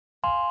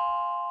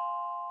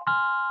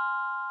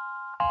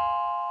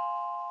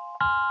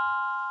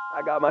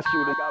I got my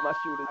shooters.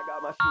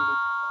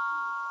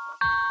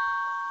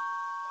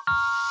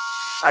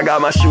 I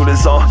got my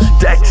shooters on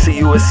deck, see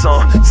you it's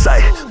on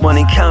sight.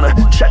 Money counter,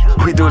 check,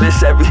 we do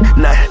this every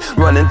night.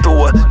 Running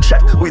through a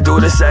check, we do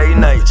this every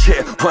night.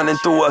 Yeah, running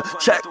through a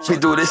check, we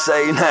do this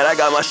every night. I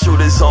got my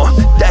shooters on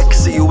deck,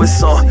 see you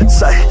it's on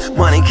sight.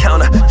 Money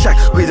counter, check,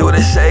 we do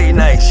this every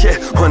night. Yeah,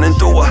 running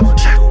through a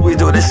check, we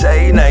do this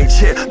every night.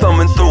 Yeah,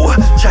 thumbing through a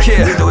check,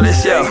 we do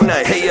this every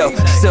night. Hey yo,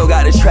 still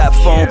got a trap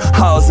phone,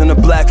 house in a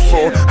black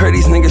phone. Heard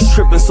these niggas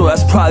tripping, so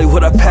that's probably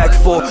what I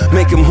packed for.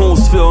 Making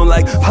moves feeling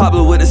like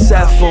Pablo with a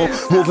sat phone.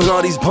 Moving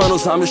all these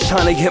bundles, I'm just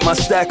trying to get my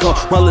stack on.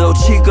 My little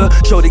chica,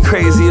 shorty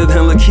crazier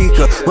than La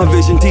Kika. My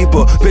vision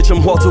deeper, bitch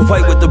I'm Walter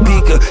White with the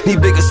beaker.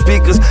 Need bigger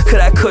speakers, could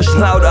I cush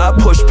louder? I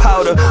push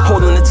powder,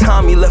 holding the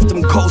Tommy, left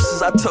them ghosts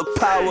as I took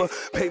power.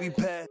 Baby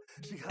bad.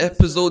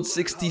 Episode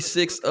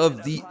 66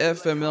 of the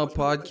FML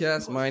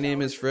podcast. My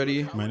name is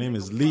Freddie. My name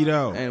is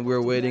Lito. And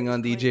we're waiting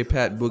on DJ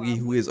Pat Boogie,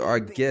 who is our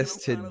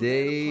guest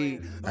today.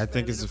 I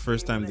think it's the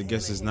first time the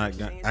guest is not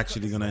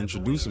actually going to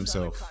introduce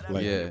himself.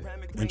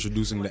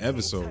 Introducing the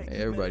episode.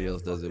 Hey, everybody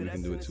else does it. We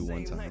can do it too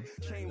one time.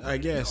 I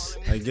guess.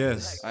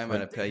 I might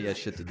have Pat. He had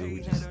shit to do.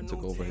 We just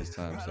took over his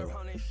time.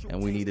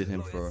 And we needed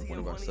him for one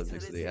of our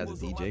subjects today as a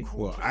DJ.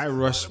 Well, I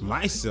rushed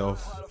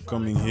myself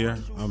coming here.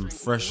 I'm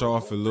fresh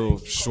off a little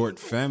short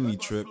family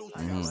trip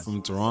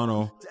from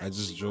Toronto. I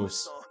just drove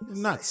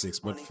not 6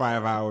 but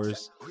 5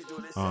 hours,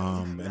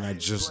 and I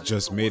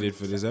just made it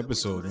for this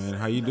episode. Man,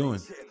 how you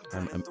doing?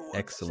 I'm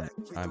excellent.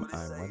 I'm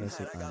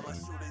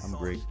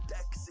great.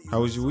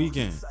 How was your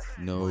weekend?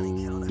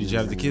 No. Did you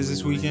have the kids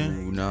this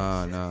weekend?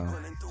 Nah.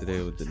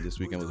 This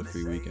weekend was a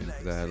free weekend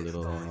because I had a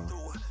little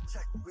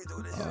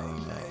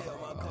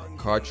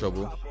car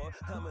trouble.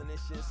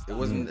 It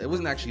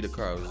wasn't actually the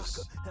car. It was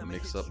just a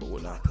mix up or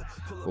whatnot,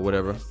 or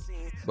whatever.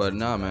 But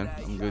nah, man,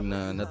 I'm good.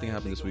 Nothing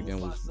happened this weekend.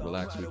 It was a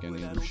relaxed weekend.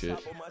 Didn't do shit.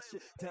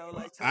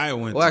 I had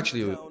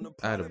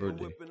a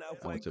birthday.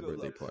 I went to a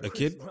birthday party. A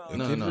kid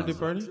birthday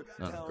party?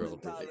 No, a girl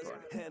birthday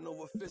party. Yeah,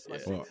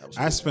 well,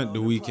 I spent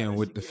the weekend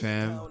with the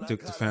fam.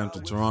 Took the fam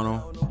to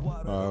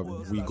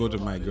Toronto. We go to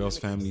my girl's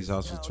family's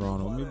house in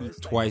Toronto maybe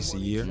twice a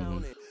year.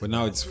 But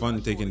now it's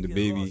fun taking the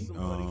baby.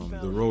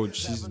 The road,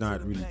 she's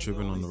not really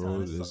tripping on the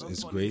road.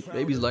 It's great.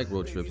 Babies like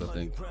road trips, I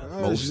think.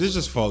 They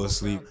just fall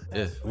asleep,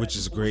 yeah, which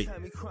is great.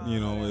 You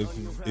know,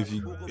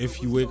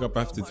 if you wake up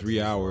after 3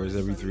 hours,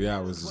 every 3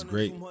 hours is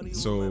great.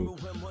 So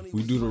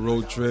we do the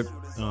road trip.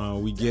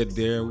 We get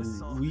there.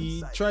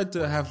 We tried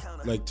to have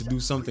to do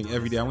something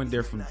every day. I went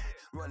there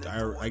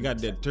I got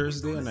there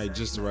Thursday and I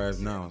just arrived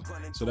now.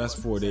 So that's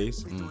 4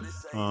 days.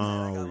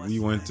 We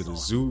went to the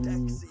zoo.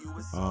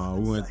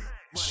 We went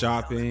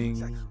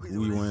shopping.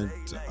 We went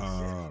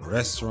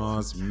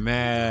restaurants,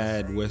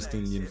 mad West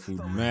Indian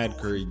food, mad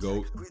curry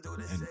goat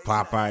and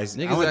Popeyes.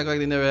 Niggas act like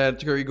they never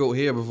had curry goat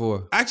here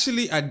before.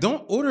 Actually, I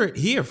don't order it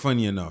here,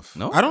 funny enough.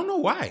 No? I don't know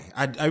why.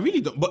 I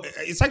really don't. But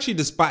it's actually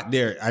the spot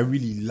there I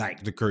really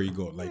like the curry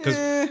goat.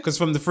 Because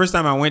from the first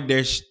time I went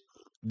there,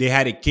 they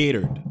had it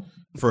catered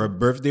for a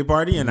birthday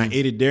party, and I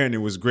ate it there, and it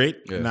was great.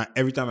 Yeah. And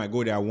every time I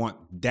go there, I want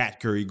that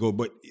curry goat.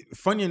 But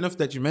funny enough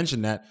that you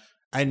mentioned that,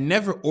 I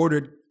never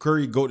ordered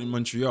curry goat in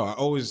Montreal. I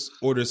always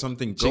order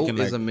something chicken.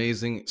 Goat is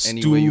amazing.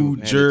 Stew,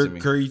 jerk,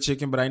 curry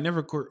chicken, but I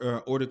never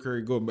order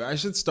curry goat. But I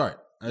should start.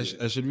 I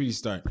should really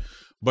start.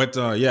 But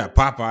yeah,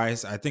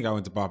 Popeyes. I think I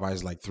went to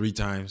Popeyes 3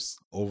 times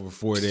over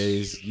 4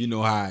 days. You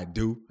know how I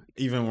do.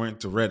 Even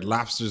went to Red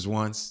Lobsters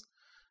once.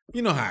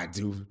 You know how I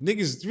do.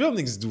 Real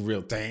niggas do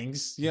real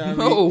things. Yeah,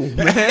 man.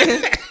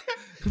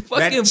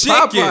 Fucking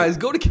Popeyes.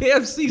 Go to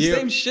KFC. Yeah.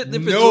 Same shit,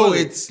 different toilet. No,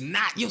 it's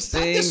not. You're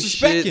same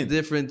shit,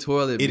 different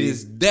toilet. It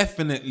is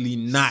definitely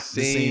not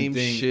the same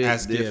thing shit,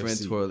 as different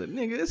KFC. Toilet.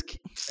 Nigga, this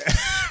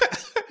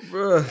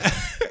bruh.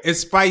 It's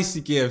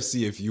spicy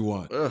KFC if you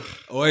want. Ugh.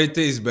 Or it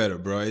tastes better,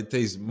 bro. It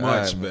tastes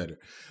much better.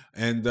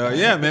 And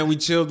yeah, man, we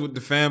chilled with the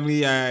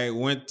family. I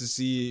went to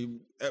see...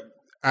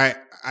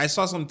 I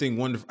saw something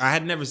wonderful. I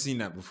had never seen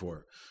that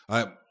before.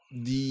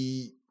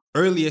 The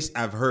earliest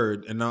I've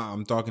heard, and now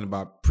I'm talking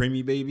about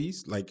preemie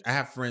babies. I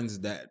have friends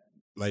that,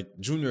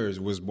 Junior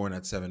was born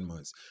at 7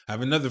 months. I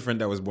have another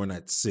friend that was born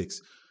at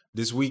 6.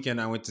 This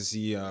weekend, I went to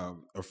see a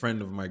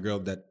friend of my girl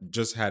that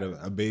just had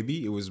a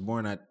baby. It was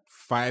born at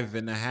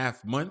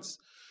 5.5 months.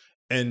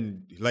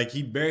 And,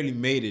 he barely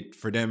made it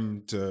for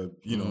them to,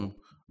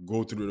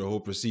 go through the whole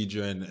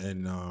procedure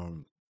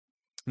and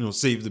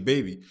save the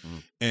baby.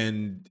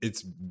 And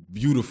it's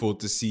beautiful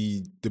to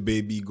see the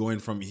baby going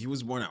from, he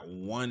was born at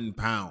 1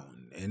 pound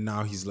and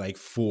now he's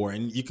 4,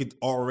 and you could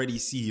already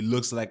see he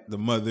looks like the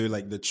mother,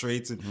 the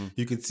traits, and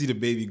you could see the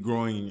baby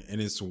growing,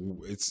 and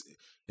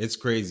it's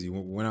crazy.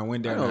 When I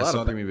went there, I know and a lot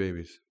saw of preemie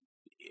babies.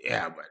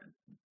 Yeah, but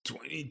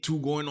 22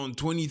 going on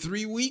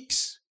 23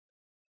 weeks.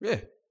 Yeah,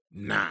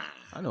 nah,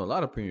 I know a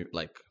lot of preemie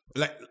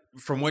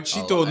from what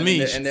she told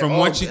me.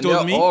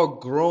 They're all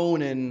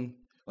grown and.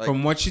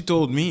 From what she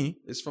told me,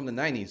 it's from the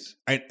 90s.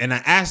 And I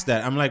asked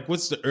that. I'm like,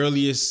 what's the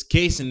earliest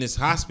case in this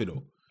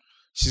hospital?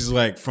 She's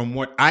like, from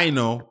what I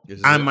know,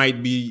 I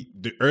might be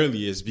the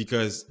earliest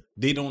because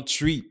they don't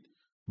treat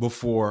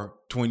before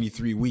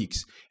 23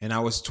 weeks, and I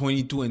was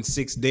 22 and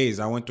 6 days.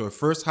 I went to a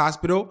first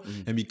hospital,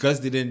 and because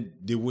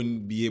they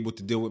wouldn't be able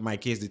to deal with my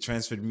case, they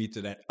transferred me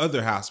to that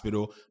other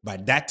hospital. By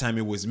that time,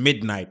 it was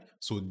midnight,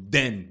 so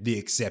then they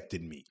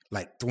accepted me.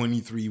 Like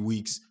 23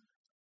 weeks,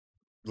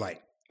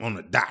 like on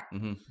the dot.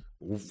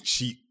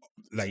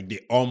 They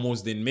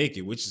almost didn't make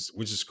it, which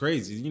is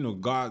crazy. You know,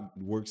 God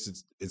works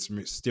its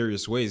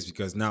mysterious ways,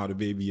 because now the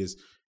baby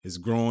is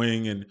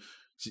growing, and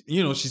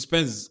she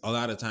spends a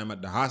lot of time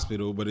at the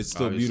hospital, but it's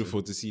still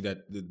beautiful to see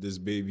that this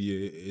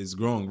baby is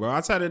growing. But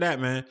outside of that,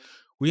 man,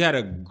 we had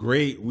a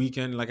great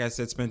weekend. Like I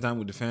said, spent time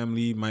with the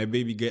family. My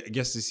baby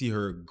gets to see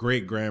her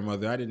great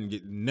grandmother. I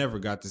never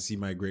got to see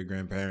my great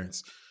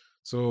grandparents.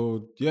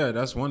 So yeah,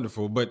 that's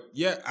wonderful. But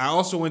yeah, I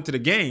also went to the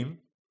game.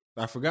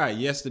 I forgot.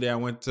 Yesterday I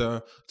went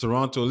to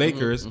Toronto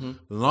Lakers.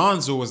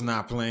 Lonzo was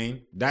not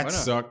playing. That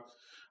sucked.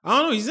 I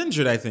don't know. He's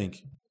injured, I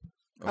think.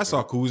 Okay. I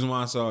saw Kuzma,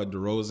 I saw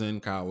DeRozan,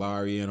 Kyle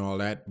Lowry, and all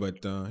that.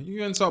 But you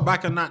even saw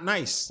Baca not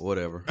nice.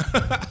 Whatever.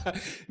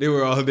 They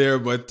were all there.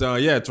 But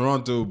yeah,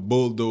 Toronto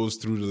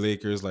bulldozed through the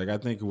Lakers. Like, I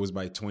think it was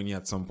by 20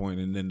 at some point,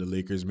 and then the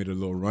Lakers made a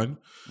little run.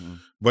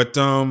 But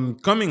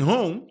coming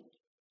home,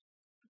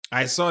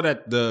 I saw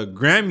that the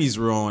Grammys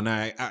were on.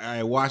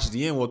 I watched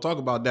the end. We'll talk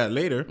about that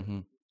later.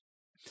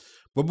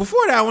 But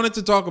before that, I wanted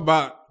to talk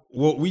about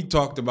what we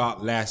talked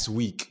about last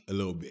week a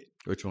little bit.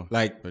 Which one?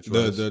 Like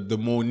the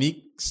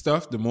Monique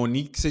stuff, the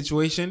Monique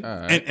situation.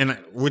 Right. And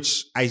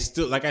which I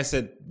still, like I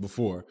said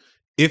before,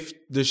 if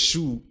the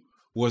shoe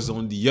was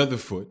on the other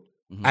foot,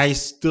 I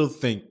still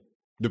think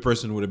the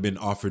person would have been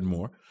offered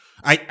more.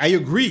 I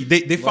agree.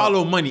 They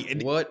follow money.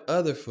 What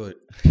other foot?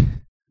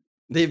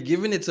 They've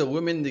given it to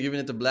women, they're giving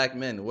it to black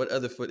men. What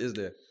other foot is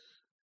there?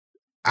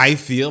 I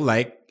feel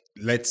like,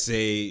 let's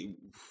say,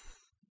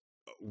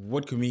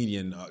 what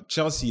comedian?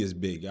 Chelsea is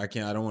big. I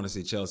don't want to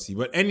say Chelsea,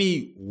 but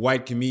any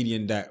white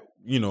comedian that,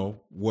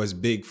 was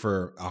big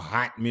for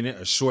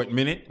a short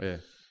minute. Yeah.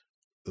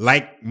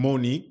 Like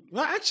Monique.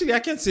 Well, actually, I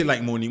can't say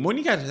like Monique.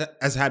 Monique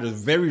has had a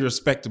very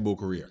respectable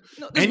career.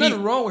 No, there's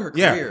nothing wrong with her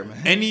career,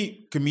 man.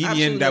 Any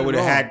comedian that would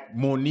have had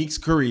Monique's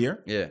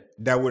career,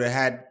 that would have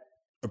had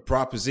a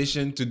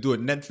proposition to do a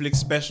Netflix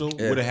special,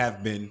 would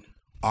have been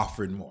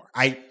offered more.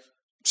 I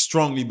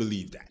strongly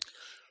believe that.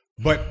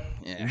 But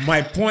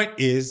my point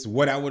is,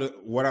 what I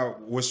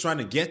was trying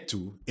to get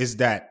to is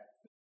that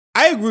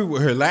I agree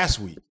with her last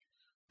week,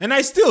 and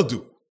I still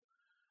do.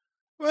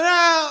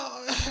 But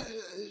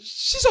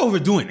she's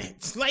overdoing it.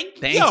 It's like,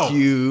 thank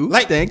you.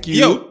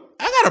 Yo,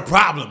 I got a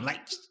problem.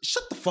 Like,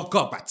 shut the fuck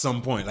up at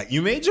some point. Like,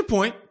 you made your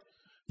point.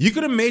 You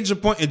could have made your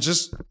point and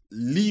just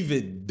leave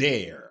it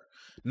there.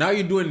 Now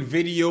you're doing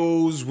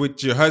videos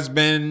with your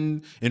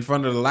husband in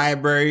front of the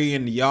library,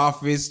 in the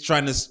office,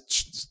 trying to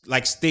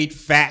state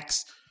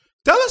facts.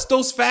 Tell us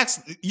those facts.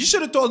 You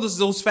should have told us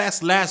those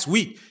facts last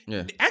week.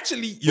 Yeah.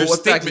 Actually,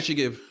 what facts did she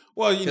give?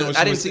 Well,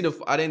 I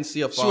didn't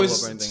see a follow up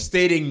or anything.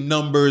 Stating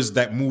numbers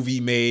that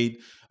movie made.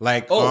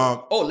 Like,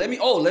 let me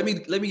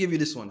give you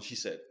this one. She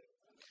said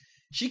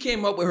she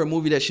came up with her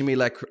movie that she made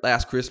like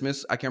last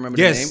Christmas. I can't remember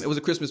the name. It was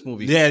a Christmas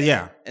movie.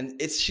 Yeah. And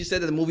she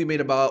said that the movie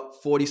made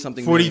about 40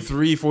 something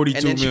 43, 42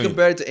 and then million. She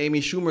compared it to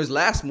Amy Schumer's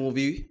last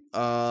movie,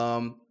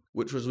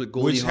 which was with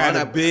Goldie Hawn. Which had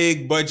a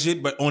big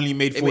budget, but only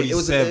made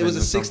 47. It was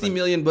a 60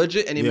 million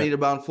budget, and it made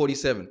about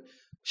 47.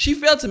 She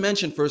failed to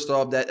mention, first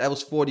off, that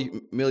was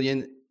 40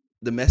 million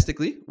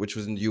domestically, which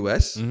was in the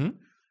U.S.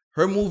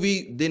 Her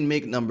movie didn't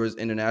make numbers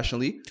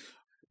internationally.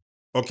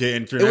 Okay,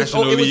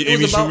 internationally,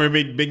 Amy Schumer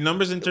made big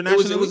numbers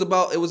internationally.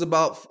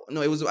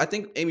 I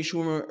think Amy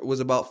Schumer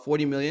was about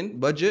 40 million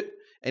budget,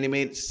 and it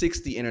made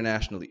 60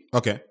 internationally.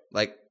 Okay,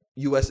 like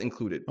U.S.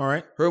 included. All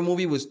right. Her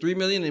movie was 3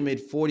 million, and it made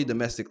 40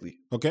 domestically.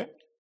 Okay.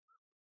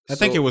 I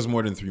think it was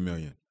more than 3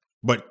 million,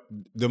 but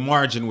the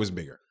margin was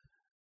bigger.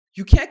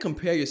 You can't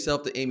compare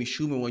yourself to Amy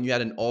Schumer when you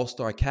had an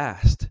all-star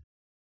cast.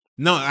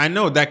 No, I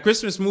know that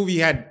Christmas movie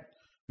had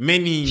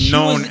many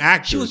known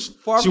actors.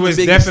 She was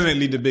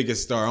definitely the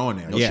biggest star on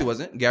there. No, she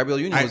wasn't. Gabrielle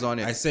Union was on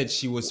it. I said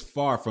she was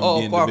far from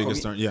being the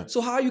biggest star. Yeah. So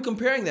how are you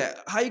comparing that?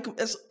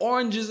 That's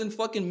oranges and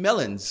fucking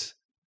melons.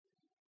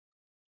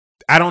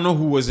 I don't know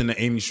who was in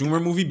the Amy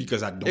Schumer movie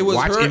because I don't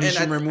watch Amy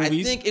Schumer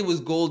movies. I think it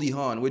was Goldie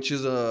Hawn, which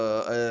is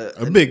a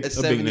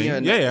 70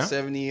 name.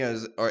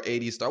 70s or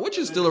 80s star, which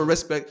is still a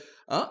respect.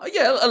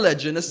 A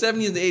legend, a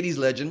 70s and 80s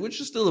legend,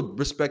 which is still a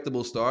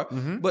respectable star.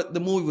 But the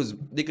movie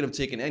they could have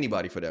taken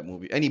anybody for that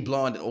movie. Any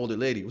blonde and older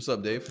lady. What's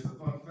up, Dave? It's a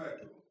fun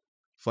fact.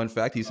 Fun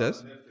fact, he says.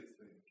 On the Netflix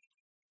thing.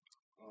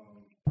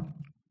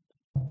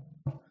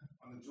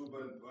 On the Joe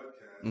Budden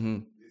podcast, they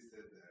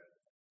said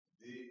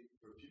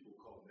that people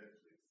call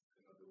Netflix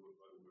another way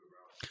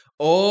around.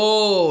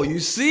 Oh, you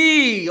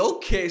see.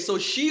 Okay, so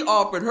she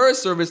offered her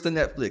service to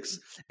Netflix.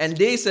 And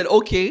they said,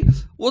 okay,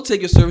 we'll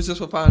take your services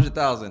for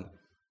 $500,000.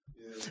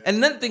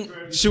 And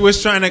then she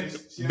was trying to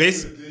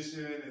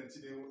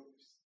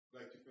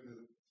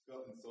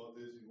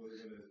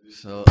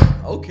So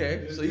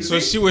okay, so you So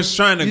see? she was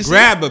trying to You see?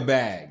 grab a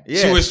bag.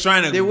 Yeah. She was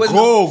trying to There was go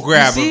no-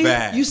 grab you see? a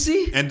bag. You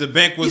see? And the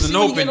bank You wasn't see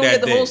when you open don't get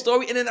that the day. whole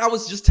story. And then I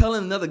was just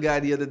telling another guy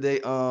the other day,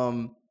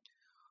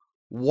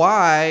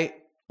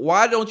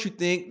 why don't you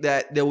think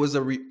that there was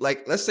a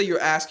like? Let's say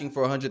you're asking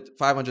for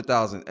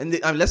 500,000,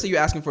 and let's say you're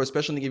asking for a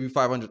special and they give you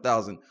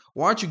 500,000.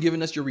 Why aren't you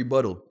giving us your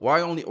rebuttal?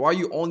 Why are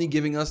you only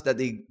giving us that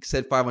they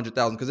said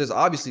 500,000? Because there's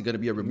obviously going to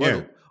be a rebuttal.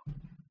 Yeah.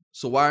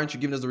 So why aren't you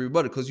giving us the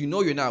rebuttal? Because you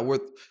know you're not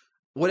worth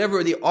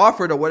whatever they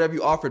offered or whatever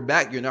you offered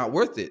back. You're not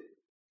worth it.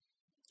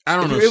 I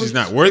don't If know you're if she's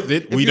not worth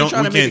it. if We you're don't.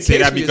 trying We to make can't a say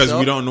case that for because we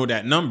yourself- don't know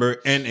that number.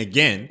 And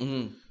again,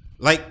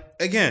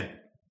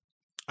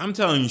 I'm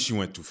telling you, she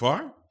went too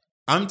far.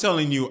 I'm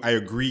telling you, I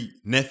agree.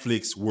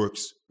 Netflix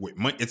works with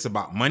money. It's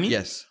about money.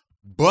 Yes.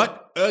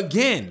 But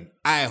again,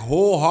 I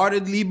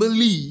wholeheartedly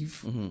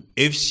believe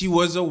if she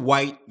was a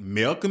white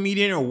male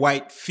comedian or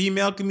white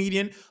female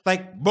comedian,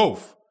 like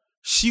both,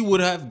 she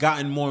would have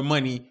gotten more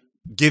money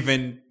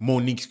given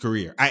Monique's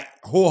career. I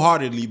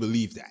wholeheartedly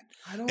believe that.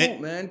 I don't,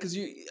 And- man, because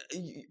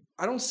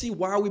I don't see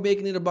why are we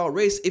making it about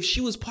race. If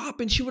she was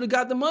popping, she would have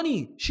got the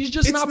money. She's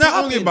just It's not not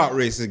popping. only about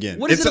race again.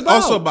 What is it's it about?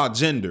 also about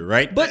gender,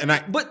 right? But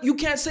and but you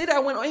can't say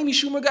that when Amy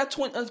Schumer got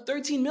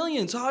 13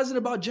 million. So how is it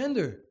about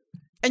gender?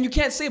 And you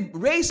can't say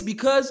race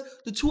because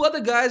the two other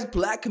guys,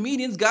 black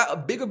comedians, got a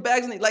bigger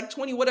bags than like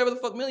 20 whatever the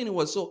fuck million it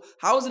was. So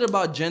how is it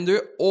about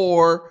gender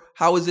or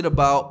how is it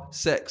about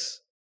sex?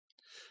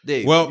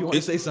 Dave, Well, you want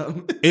to say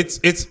something? it's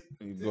go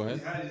Tiffany ahead.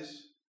 Haddish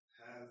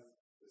has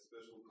a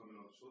special coming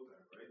on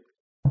Showtime,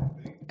 right?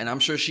 I think. And I'm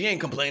sure she ain't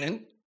complaining.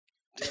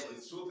 Yeah, but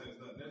it's Showtime, it's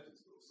not Netflix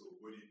though. So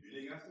were you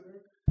bidding after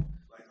her?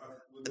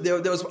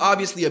 Like, There was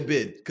obviously a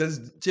bid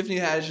because Tiffany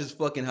Haddish is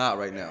fucking hot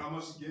right now. How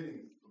much she getting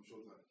from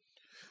Showtime?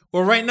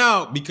 Well, right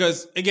now,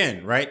 because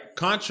again, right,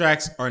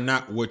 contracts are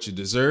not what you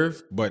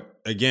deserve, but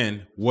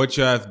again, what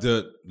you have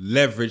the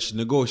leverage to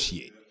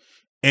negotiate.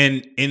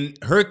 And in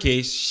her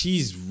case,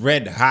 she's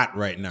red hot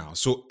right now.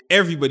 So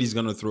everybody's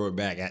going to throw it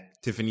back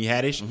at Tiffany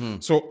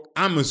Haddish. So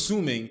I'm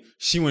assuming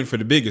she went for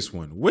the biggest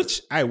one,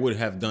 which I would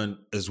have done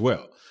as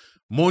well.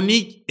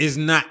 Monique is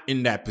not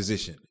in that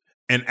position.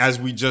 And as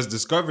we just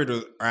discovered,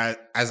 or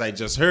as I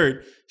just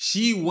heard,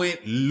 she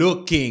went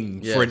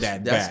looking for Yes,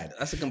 that that's, bag.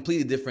 That's a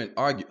completely different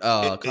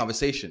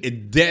conversation.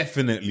 It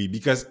definitely,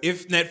 because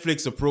if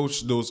Netflix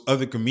approached those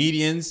other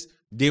comedians,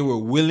 they were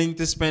willing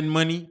to spend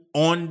money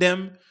on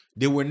them.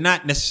 They were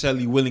not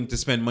necessarily willing to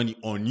spend money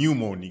on you,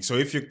 Monique. So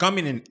if you're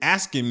coming and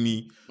asking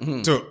me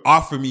to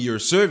offer me your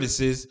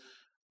services,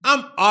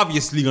 I'm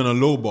obviously gonna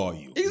lowball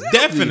you. Exactly.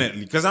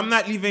 Definitely, because I'm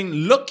not even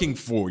looking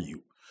for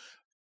you.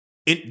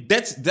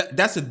 That's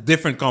a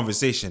different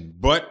conversation.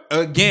 But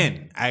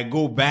again, I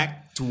go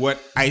back to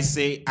what I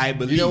say I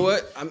believe. You know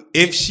what?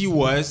 If she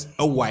was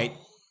a white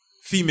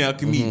female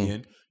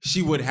comedian,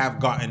 she would have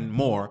gotten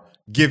more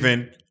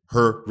given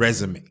her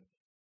resume.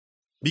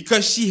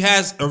 Because she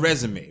has a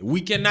resume. We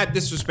cannot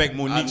disrespect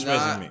Monique's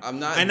resume. I'm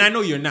not. And I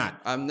know you're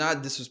not. I'm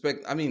not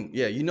disrespect. I mean,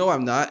 yeah, you know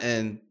I'm not,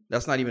 and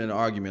that's not even an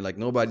argument. Like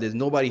there's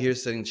nobody here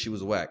saying she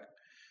was whack.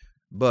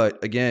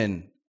 But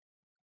again,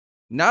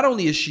 not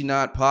only is she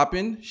not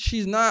popping,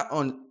 she's not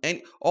on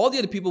any. All the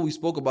other people we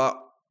spoke about,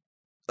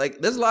 like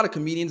there's a lot of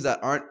comedians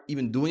that aren't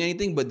even doing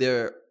anything, but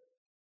they're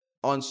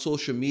on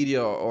social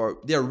media or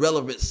they're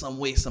relevant some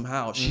way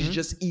somehow. She's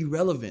just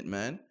irrelevant,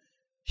 man.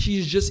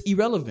 She's just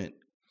irrelevant.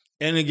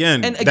 And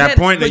again, And that again,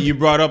 point that but- you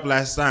brought up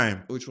last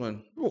time. Which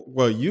one?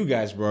 Well, you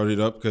guys brought it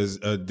up because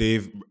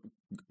Dave,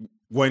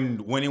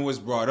 when it was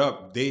brought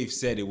up, Dave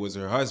said it was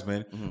her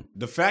husband.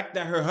 The fact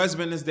that her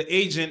husband is the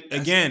agent,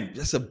 again,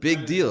 That's a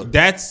big deal.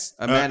 that's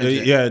A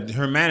manager. yeah,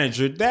 her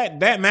manager.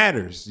 That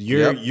matters.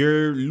 Yep.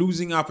 You're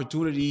losing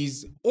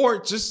opportunities,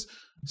 or just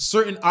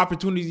certain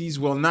opportunities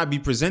will not be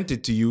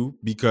presented to you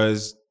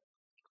because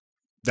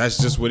that's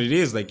just what it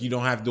is. Like you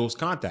don't have those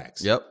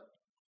contacts. Yep.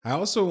 I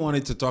also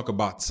wanted to talk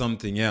about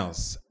something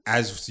else.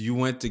 As you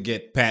went to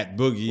get Pat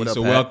Boogie, What up,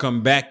 so Pat?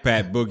 welcome back,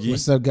 Pat Boogie.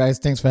 What's up, guys?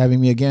 Thanks for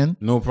having me again.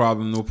 No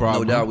problem, no No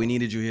problem. doubt, we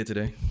needed you here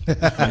today.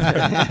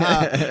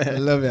 I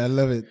love it. I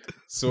love it.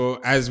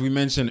 So, as we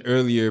mentioned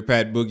earlier,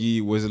 Pat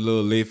Boogie was a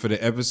little late for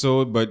the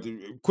episode, but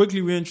quickly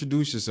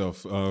reintroduce yourself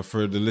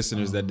for the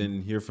listeners that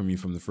didn't hear from you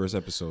from the first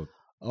episode.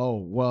 Oh,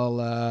 well,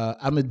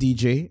 I'm a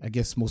DJ. I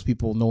guess most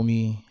people know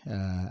me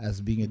as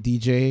being a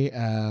DJ,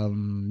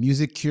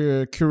 music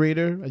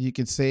curator, as you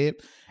can say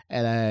it.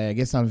 And I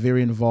guess I'm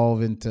very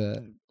involved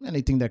into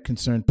anything that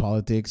concerns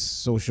politics,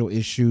 social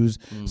issues,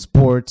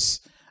 sports,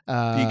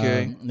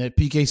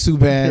 PK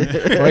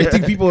Subban, or I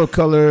think people of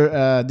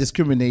color,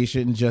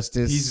 discrimination,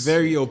 justice. He's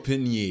very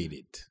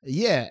opinionated.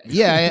 Yeah,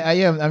 I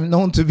am. I'm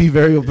known to be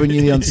very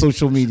opinionated on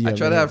social media. I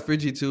tried to man. have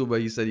Friggy too, but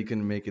he said he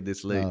couldn't make it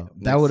this late. Oh,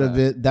 Next that would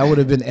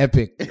have time. been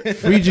epic.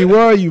 Frigi, where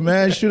are you,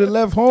 man? Should have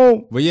left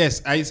home. But yes,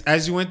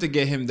 as you went to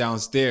get him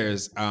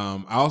downstairs, I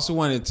also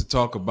wanted to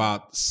talk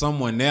about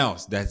someone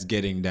else that's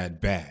getting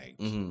that bag.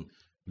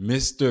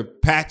 Mr.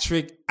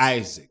 Patrick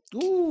Isaac.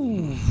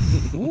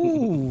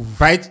 Ooh.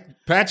 Patrick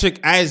Patrick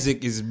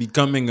Isaac is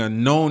becoming a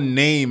known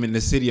name in the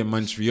city of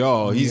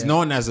Montreal. He's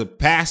known as a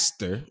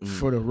pastor.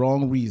 For the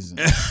wrong reason.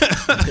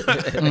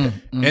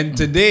 And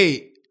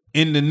today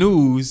in the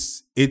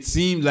news, it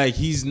seemed like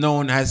he's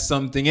known as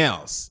something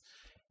else,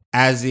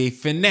 as a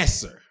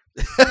finesser.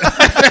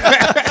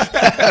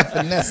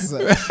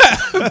 Vanessa.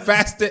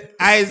 Pastor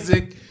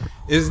Isaac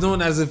is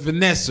known as a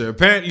finesser.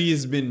 Apparently,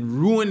 he's been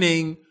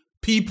ruining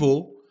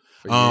people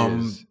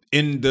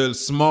in the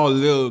small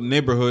little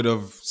neighborhood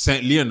of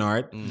St.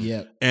 Leonard.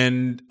 Yep.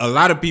 And a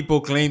lot of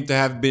people claim to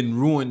have been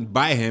ruined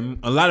by him.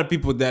 A lot of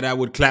people that I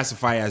would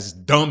classify as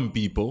dumb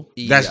people.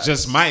 Idiots. That's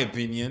just my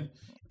opinion.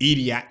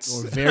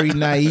 Idiots. Or very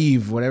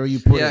naive, whatever you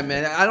put Yeah, it.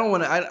 man. I don't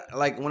want to. I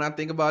like when I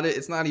think about it.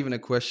 It's not even a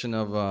question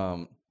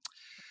of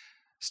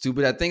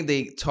stupid. I think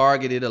they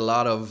targeted a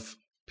lot of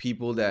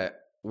people that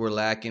were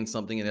lacking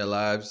something in their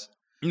lives.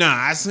 Nah,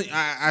 I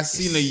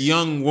seen a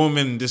young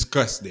woman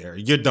discuss there.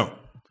 You're dumb.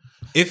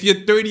 If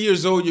you're 30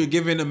 years old, you're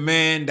giving a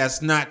man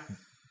that's not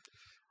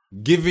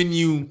giving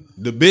you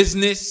the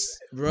business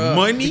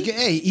money.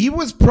 Hey, he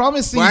was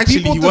promising. Well, actually,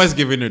 people he was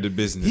giving her the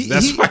business.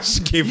 That's why she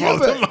gave all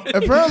the money.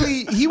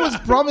 Apparently, he was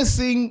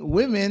promising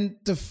women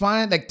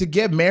to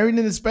get married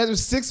in the space of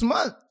 6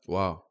 months.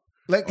 Wow.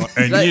 Like,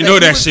 And Like- you like know he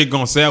that was- shit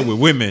gonna sell with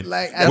women.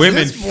 Like, at Women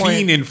this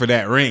point- fiending for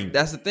that ring.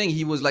 That's the thing.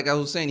 He was like I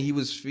was saying. He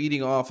was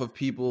feeding off of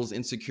people's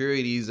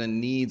insecurities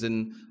and needs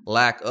and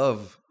lack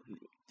of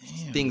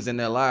things in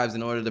their lives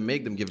in order to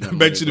make them give them. I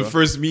bet money, you the bro.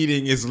 first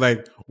meeting is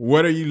like,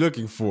 what are you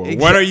looking for? What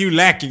Exactly. are you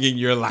lacking in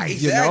your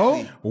life? you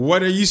know?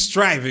 What are you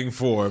striving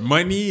for?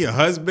 Money, a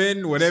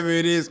husband, whatever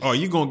it is. Oh,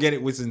 you're going to get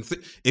it within...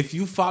 If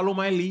you follow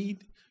my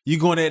lead, you're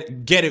going to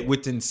get it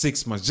within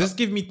 6 months. Just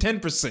give me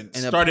 10%.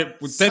 Start it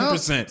with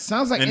 10%.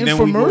 Sounds like and then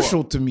we go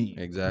infomercial up. to me.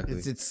 Exactly.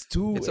 It's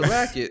too. It's a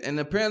racket, and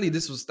apparently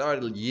this was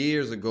started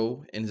years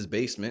ago in his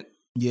basement.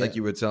 Yeah. Like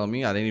you were telling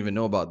me, I didn't even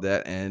know about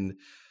that. And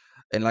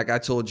like I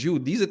told you,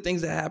 these are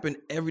things that happen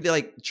every day.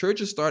 Like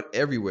churches start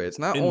everywhere. It's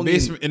not In only the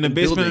basement in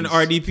buildings.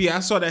 RDP,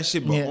 I saw that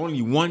shit, but Yeah.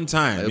 only one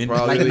time. It In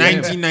probably like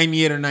was him.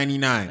 1998 or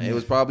 99. It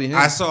was probably him.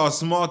 I saw a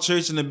small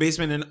church in the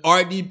basement in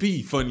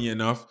RDP, funny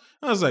enough.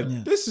 I was like,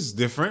 this is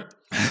different.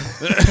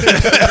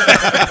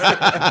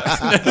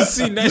 I've never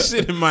seen that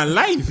shit in my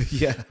life.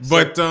 Yeah.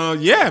 But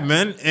yeah,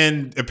 man.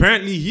 And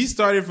apparently he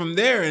started from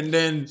there and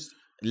then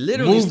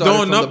Literally moved started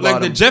on from up the like the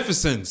bottom.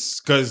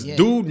 Jeffersons. Because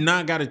dude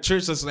now got a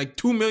church that's like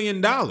 $2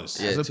 million. Yeah.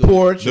 Has a to-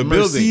 porch, the a building.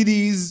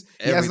 Mercedes.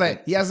 Everything.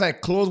 He has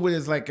like clothes with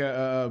his like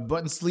a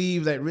button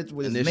sleeve that with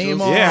his Initials?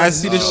 name on. Yeah, I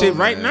see the Oh, shit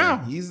right man. now.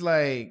 He's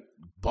like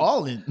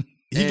balling.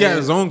 He got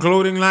his own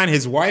clothing line.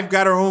 His wife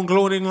got her own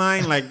clothing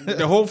line. Like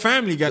the whole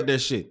family got their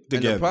shit And the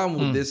together. problem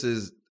with this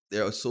is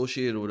they're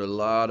associated with a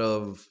lot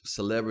of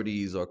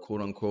celebrities or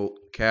quote unquote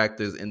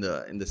characters in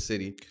the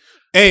city.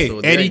 Hey,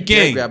 So they're- Eddie they're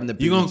King, grabbing the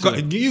you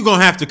people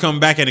gonna have to come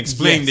back and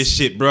explain Yes. this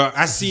shit, bro.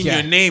 I seen Yeah.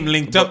 your name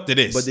linked up to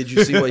this. But did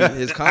you see what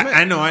his comment?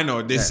 I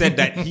know. They said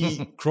that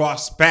he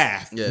crossed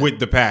path Yeah. with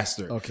the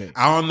pastor. Okay.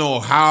 I don't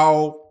know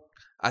how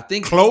I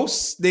think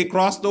close they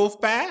crossed those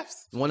paths.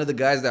 one of the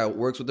guys that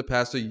works with the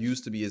pastor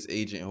used to be his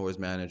agent or his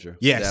manager.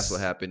 Yes. That's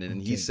what happened.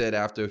 And he Okay. said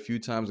after a few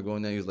times of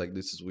going there, he was like,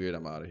 "This is weird.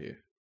 I'm out of here."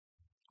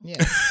 Yeah,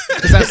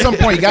 because at some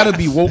point you got to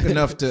be woke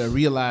enough to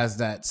realize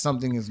that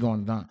something is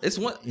going on. It's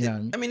one. Yeah.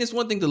 I mean, it's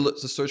one thing to look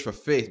to search for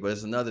faith, but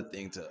it's another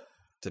thing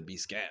to be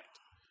scammed.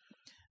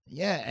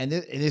 Yeah, and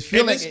it feels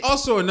And like it's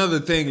also another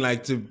thing,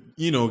 like to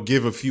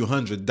give a few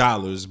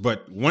 $100s.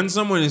 But when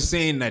someone is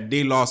saying that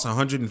they lost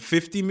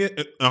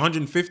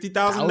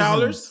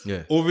 $150,000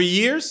 Yeah. over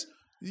years,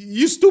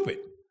 you stupid.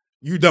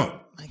 You dumb.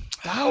 like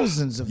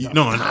thousands of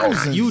No,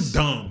 thousands. you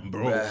dumb,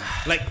 bro.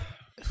 Like,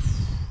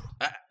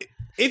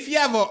 if you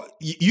have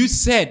you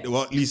said,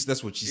 well, at least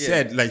that's what she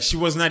said. Like, she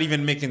was not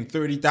even making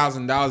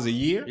 $30,000 a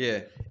year.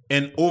 Yeah.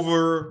 And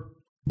over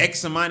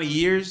X amount of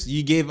years,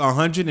 you gave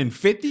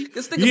 150.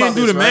 Because think You about didn't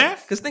do this, the right?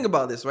 math. Because think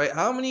about this, right?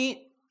 How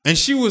many And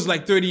she was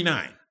like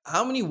 39.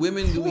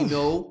 women do we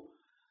know,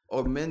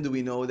 or men do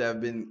we know that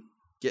have been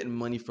getting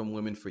money from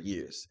women for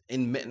years?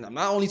 And men, I'm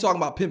not only talking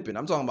about pimping.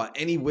 I'm talking about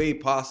any way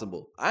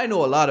possible. I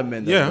know a lot of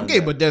men. That Yeah. have done Okay,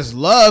 that. but there's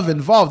love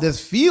involved. There's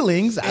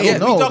feelings. I Yeah, don't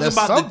know. We talking There's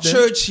about something.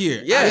 the church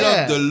here. Yeah. I love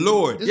Yeah. the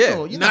Lord. There's Yeah,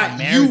 no- you're not not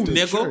married you, to a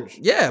nigga. church.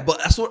 Yeah, but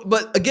that's what.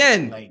 But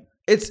again, Like-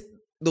 it's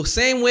the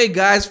same way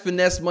guys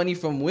finesse money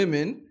from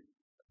women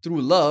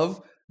through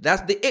love.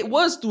 It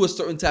was through a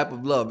certain type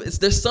of love.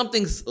 There's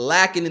something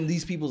lacking in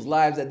these people's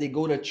lives that they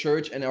go to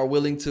church and are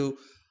willing to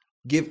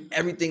give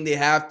everything they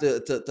have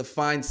to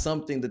find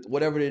something that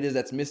whatever it is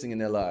that's missing in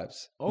their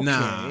lives. Okay,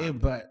 Nah.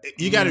 but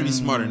You got to be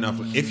smart enough.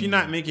 If you're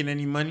not making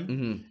any money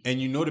Mm-hmm. and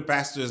you know the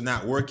pastor is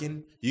not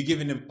working, you're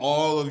giving him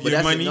all of But your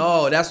that's money.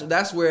 no,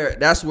 that's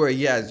where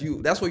he has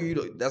you. That's where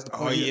you. That's the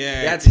point. Oh,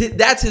 yeah.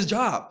 That's his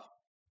job.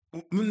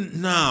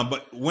 Nah,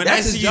 but when That's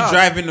I his see job. you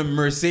driving a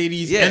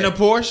Mercedes Yeah. and a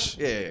Porsche,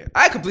 Yeah,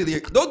 I completely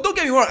don't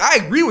get me wrong. I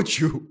agree with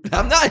you.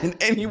 I'm not in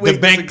any way. the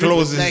bank disagreeing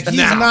with closes like he's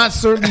now. not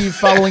certainly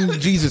following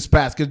Jesus'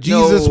 path because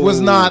Jesus was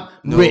not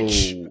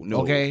rich. no.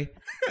 Okay,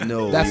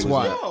 No, that's he was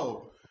why. not.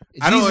 No.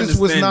 I don't Jesus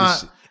was understand not.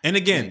 this shit. And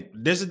again,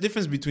 there's a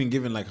difference between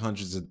giving like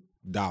hundreds of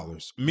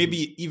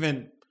maybe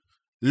even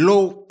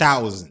low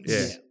thousands.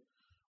 Yeah.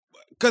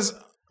 Because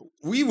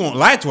we won't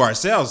lie to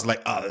ourselves.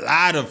 Like a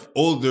lot of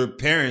older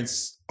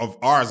parents of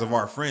ours, of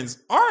our friends,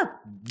 are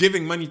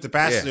giving money to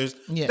pastors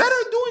Yes. that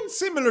are doing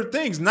similar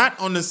things, not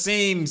on the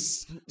same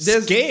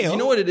There's, scale. You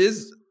know what it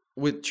is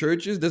with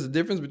churches? There's a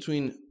difference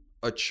between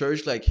a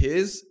church like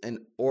his and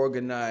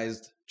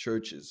organized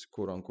churches,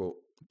 quote unquote.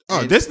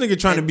 Oh, And- this nigga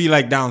trying to be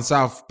like down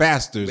south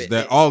pastors But-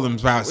 that all them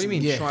What pastors. do you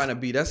mean Yeah. trying to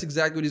be? That's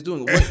exactly what he's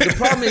doing. The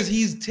problem is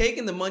he's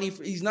taking the money.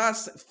 He's not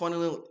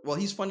funneling. Well,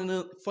 he's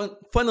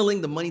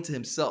funneling the money to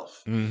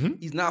himself. Mm-hmm.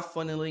 He's not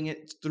funneling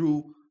it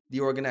through the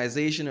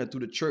organization or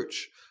through the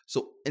church.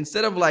 So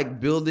instead of like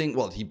building,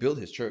 well, he built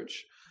his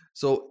church.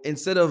 So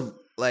instead of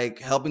like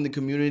helping the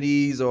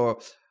communities or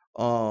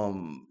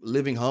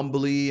living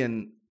humbly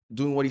and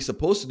doing what he's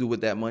supposed to do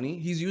with that money,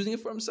 he's using it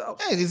for himself.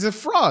 Hey, it's a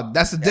fraud.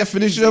 That's the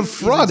definition of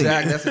frauding.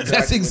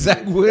 That's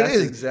exactly what it That's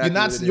is. exactly You're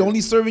not. what it You're is.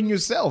 only serving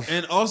yourself.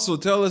 And also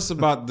tell us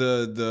about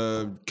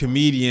the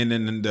comedian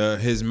and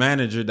his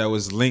manager that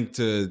was linked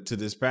to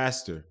this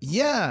pastor.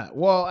 Yeah,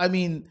 well, I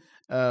mean,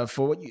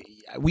 for what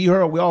we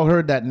all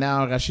heard that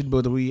now Rachid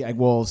Baudry,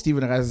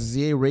 Stephen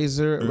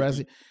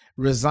Razier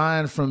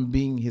resigned from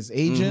being his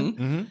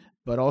agent,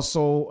 but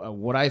also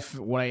what I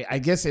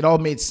guess it all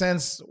made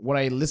sense. What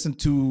I listened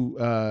to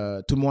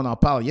Mon en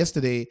parle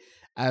yesterday,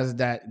 as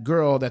that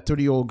girl, that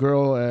 30-year-old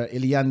girl,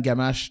 Eliane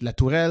Gamache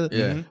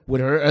Latourelle,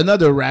 with her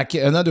another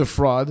racket, another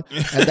fraud,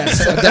 and that's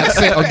of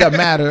that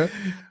matter.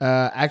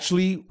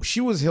 Actually,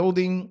 she was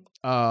holding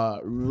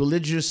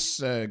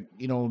religious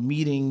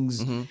meetings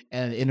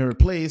and in her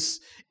place,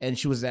 and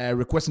she was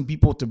requesting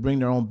people to bring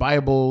their own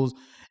Bibles,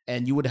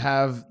 and you would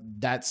have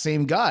that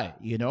same guy,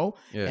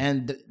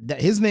 and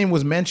his name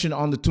was mentioned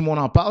on the Tout le Monde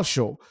en Parle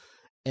show,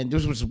 and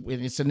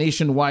it's a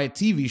nationwide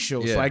TV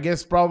show. So I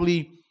guess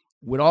probably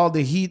with all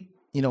the heat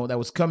that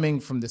was coming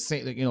from the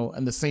same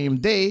on the same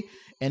day,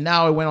 and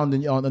now it went on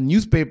the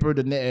newspaper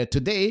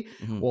today.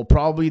 Well,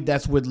 probably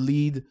that's what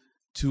lead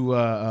to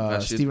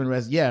Stephen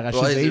Rashid's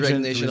Well, his agent.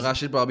 resignation,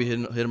 Rashid probably hit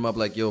him up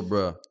like, "Yo,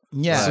 bro."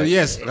 Yeah. So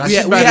yes, We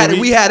Rashid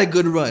had a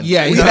good run.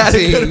 Yeah, we you know what I'm had a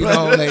saying, good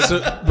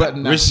run. but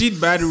no. Rashid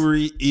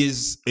Badouri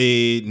is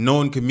a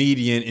known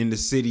comedian in the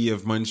city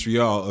of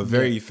Montreal, a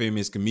very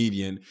famous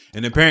comedian,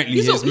 and apparently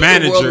He's a his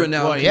manager.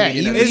 world-renowned Well, yeah,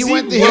 comedian. he Is he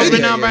went to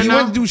world-renowned Haiti. by He now?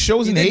 went to do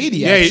shows in Haiti.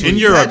 Yeah, actually. in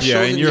He's Europe, had yeah,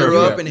 shows in in Europe,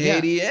 Europe yeah. and Yeah.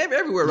 Haiti,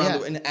 everywhere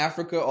around Yeah. in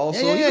Africa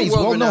also. Yeah, he's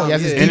well known. He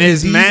has his And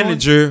his DVDs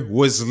manager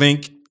was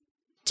linked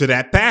to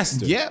that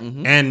pastor. Yeah.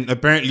 And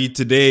apparently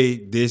today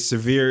they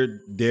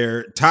severed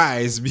their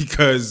ties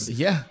because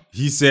Yeah.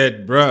 he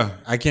said, bruh,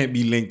 I can't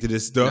be linked to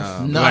this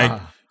stuff. Nah.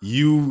 Like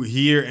you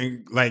here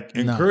and like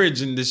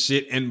encouraging this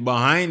shit and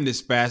behind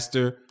this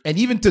pastor. And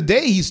even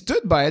today, he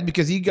stood by it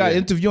because he got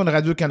interviewed on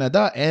Radio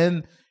Canada,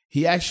 and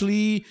he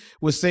actually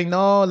was saying,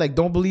 "No, like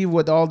don't believe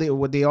what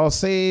they all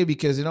say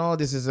because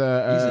this is He's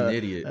an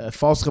idiot. a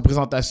false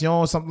representation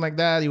or something like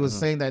that." He was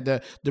saying that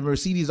the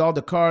Mercedes, all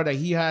the car that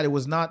he had, it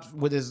was not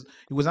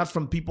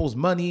from people's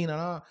money.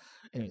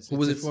 Anyways, Who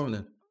was it from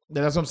then?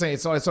 That's what I'm saying.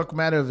 It's a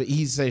matter of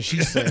he says,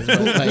 she says.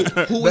 But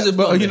like, Who was it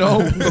from?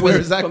 where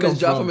does that From come his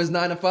job, from? from his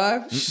 9 to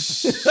 5,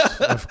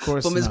 Of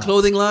course, from his not.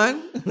 clothing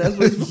line. That's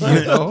what it's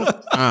from.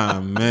 Ah,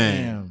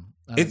 man.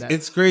 Damn.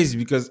 It's crazy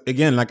because,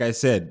 again, like I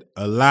said,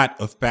 a lot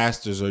of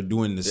pastors are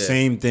doing the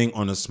same thing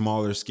on a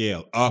smaller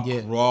scale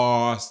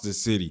across the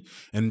city.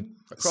 And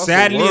Across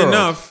sadly the world.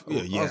 enough,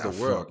 Across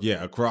the world.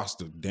 across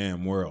the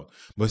damn world.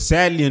 But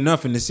sadly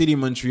enough, in the city of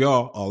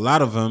Montreal, a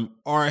lot of them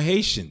are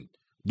Haitian,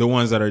 the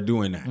ones that are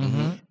doing that.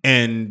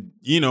 And,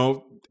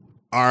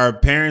 our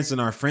parents and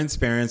our friends'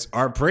 parents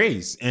are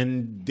praised,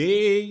 and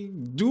they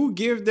do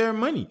give their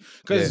money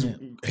because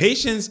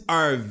Haitians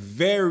are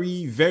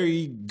very,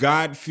 very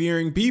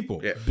God-fearing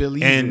people. Yeah.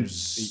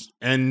 Believers.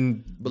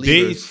 And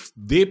Believers.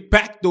 they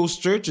pack those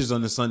churches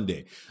on a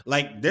Sunday.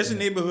 Like there's a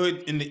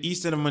neighborhood in the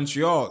east end of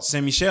Montreal,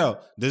 Saint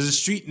Michel. There's a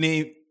street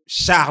named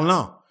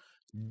Charland.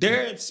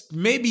 There's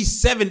maybe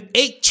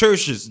 7-8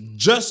 churches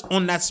just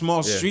on that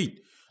small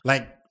street.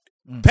 Like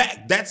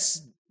packed.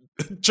 That's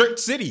Church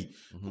City.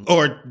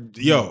 Or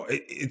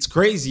it's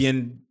crazy,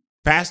 and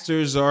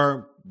pastors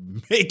are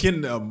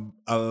making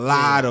a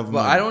lot of But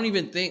money. I don't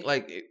even think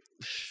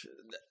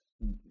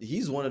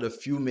he's one of the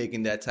few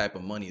making that type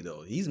of money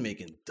though. He's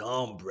making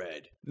dumb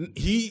bread.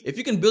 If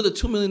you can build a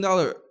 $2 million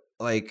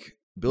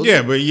building,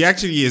 Yeah, but he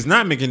actually is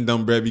not making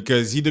dumb bread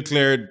because he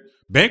declared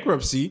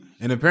bankruptcy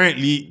and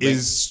apparently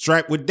is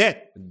strapped with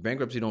debt.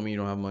 bankruptcy don't mean you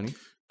don't have money.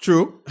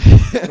 True.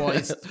 Well,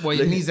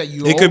 it means that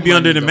you. It could owe be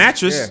under money, the though.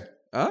 mattress.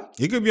 Huh?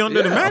 It could be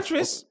under the Yeah,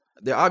 mattress.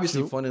 They're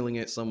obviously funneling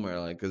it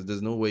somewhere, because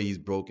there's no way he's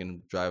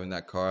broken driving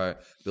that car,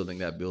 building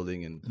that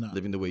building, and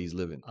living the way he's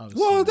living.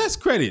 Well, that's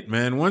credit,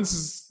 man.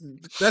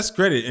 That's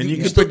credit, and you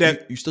can still, put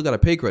that. you still got to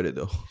pay credit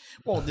though.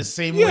 Well, the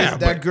same Yeah, way that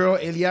but- girl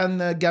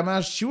Eliane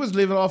Gamache, she was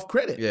living off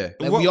credit. Yeah.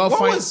 Like What, we all what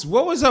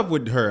find. was up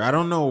with her? I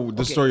don't know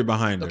the story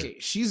behind her. Okay,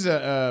 she's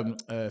a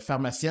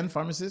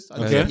pharmacist.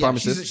 Okay. Yeah,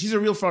 Pharmacist. she's a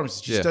real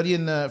pharmacist. She's Yeah.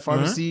 studying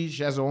pharmacy.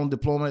 She has her own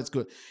diploma. It's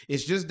good.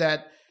 It's just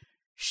that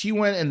she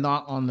went and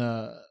knocked on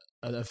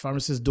a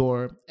pharmacist's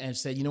door and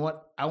said, you know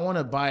what, I want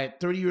to buy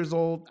 30 years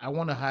old. I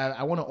want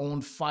to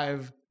own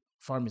 5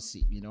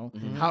 pharmacy,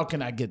 how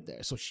can I get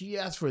there? So she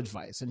asked for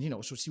advice, and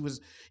so she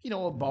was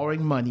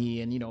borrowing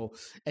money, and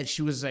and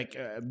she was like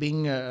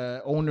being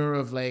a owner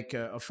of like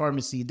a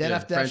pharmacy. Then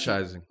after that,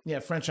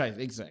 franchising. franchise,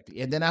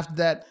 exactly. And then after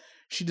that,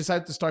 she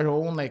decided to start her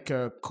own like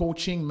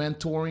coaching,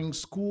 mentoring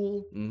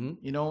school,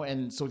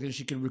 and so that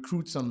she could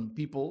recruit some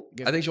people.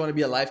 I think she wanted to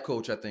be a life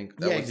coach. I think.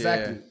 That was,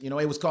 exactly.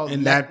 It was called,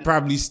 And that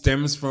probably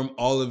stems from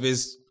all of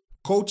his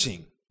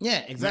coaching.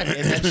 Yeah, exactly.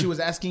 And then she was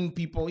asking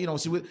people,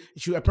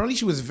 she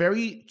was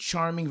very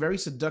charming, very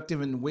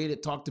seductive in the way to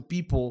talk to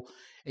people,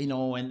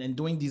 and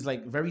doing these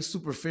like very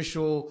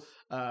superficial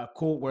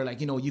quote where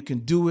like, you can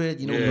do it,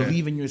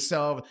 believe in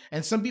yourself.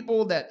 And some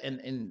people that,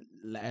 and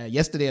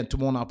yesterday at Tout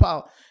le monde en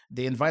parle,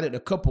 they invited a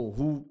couple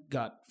who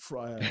got,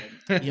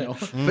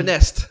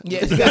 finessed.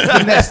 Yeah, they got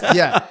finessed.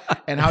 Yeah,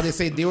 and how they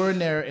say they were in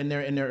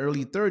their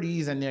early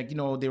 30s, and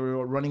they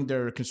were running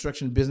their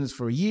construction business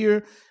for a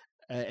year.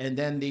 And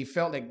then they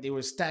felt like they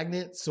were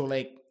stagnant, so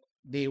like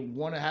they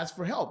want to ask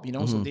for help,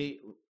 So they,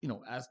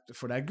 asked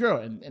for that girl,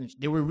 and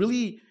they were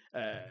really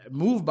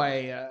moved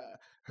by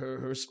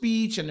her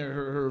speech and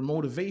her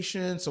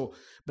motivation. So,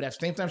 but at the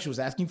same time, she was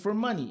asking for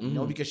money,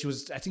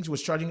 because I think she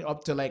was charging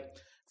up to like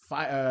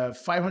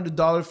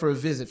 $500 for a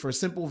visit, for a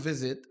simple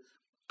visit,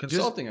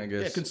 Consulting, I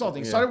guess. Yeah,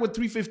 consulting. Started with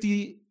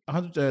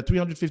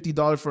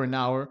 $350 for an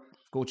hour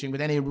coaching, but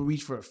then it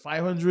reached for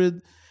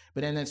 $500.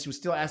 But then she was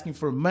still asking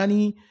for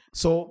money,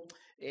 so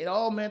it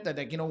all meant that,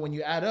 like, when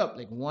you add up,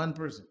 like one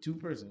person, two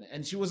person,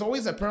 and she was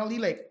always apparently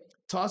like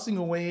tossing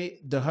away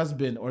the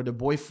husband or the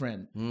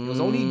boyfriend. It was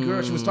only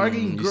girls. She was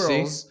targeting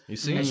girls. You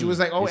see? And she was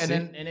like, oh, and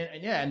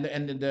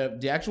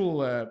the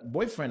actual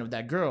boyfriend of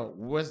that girl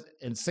was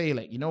and say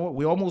like, you know what,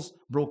 we almost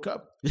broke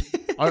up.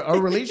 our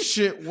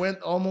relationship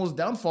went almost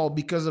downfall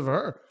because of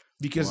her.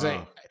 Because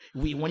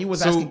when he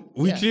was asking,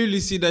 we clearly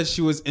see that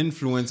she was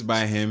influenced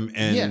by him,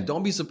 and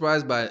don't be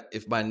surprised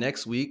if by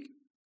next week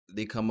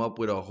they come up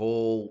with a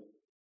whole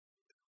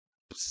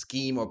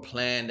scheme or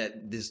plan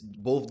that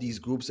both these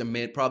groups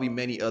and probably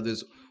many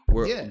others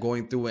were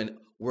going through and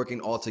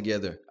working all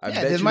together. I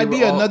bet there might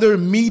be another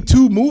Me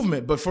Too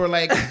movement, but for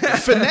like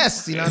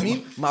finesse, you know what I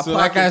mean? So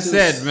like I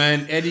said,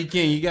 man, Eddie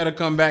King, you got to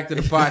come back to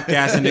the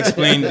podcast and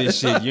explain this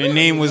shit. Your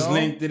name was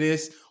linked to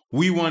this.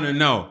 We want to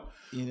know.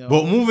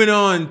 But moving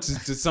on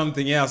to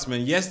something else,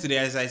 man. Yesterday,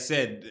 as I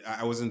said,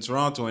 I was in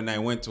Toronto and I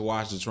went to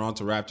watch the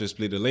Toronto Raptors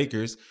play the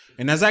Lakers.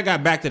 And as I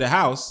got back to the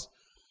house,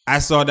 I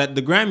saw that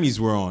the Grammys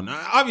were on.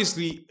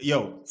 Obviously,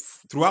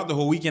 throughout the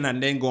whole weekend, and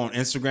then go on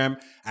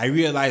Instagram, I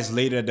realized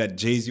later that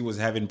Jay-Z was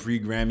having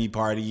pre-Grammy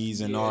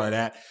parties and all of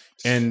that.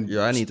 And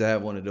I need to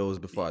have one of those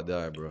before I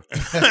die, bro.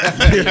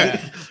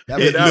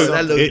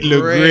 It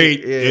looked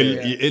great.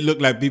 It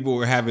looked like people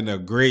were having a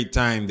great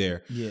time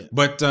there. Yeah.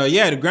 But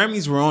the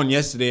Grammys were on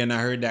yesterday, and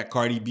I heard that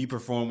Cardi B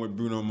performed with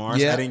Bruno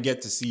Mars. Yeah. I didn't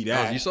get to see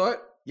that. Oh, you saw it?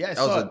 Yeah,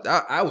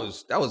 that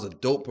was a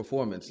dope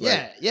performance.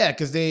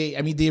 Because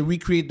they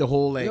recreate the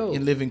whole like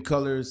In Living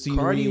Color scenery.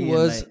 Cardi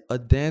was a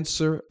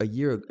dancer a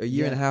year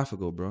and a half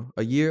ago, bro.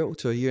 A year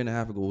to a year and a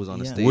half ago was on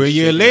the stage. We're a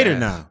year later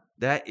now.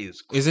 That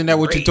is crazy. Isn't that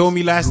what you told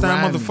me last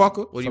time,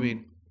 motherfucker? What do you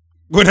mean?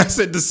 When I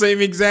said the same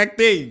exact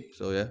thing.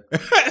 So yeah.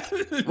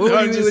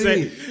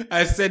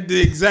 I said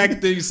the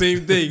exact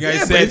same thing. I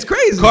said it's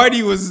crazy.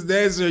 Cardi was a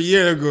dancer a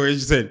year ago, and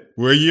she said,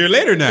 we're a year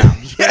later now.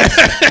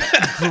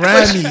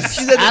 Grammys.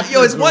 She said,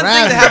 it's one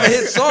thing to have a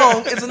hit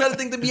song. It's another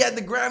thing to be at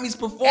the Grammys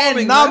performing.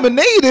 And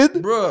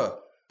nominated. Bruh.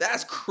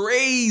 That's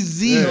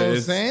crazy. You know what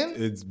I'm saying?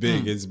 It's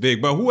big. It's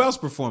big. But who else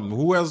performed?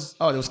 Who else?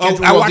 Oh, there was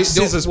Kendrick. I watched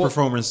SZA's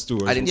performance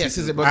too. I didn't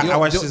see SZA, but I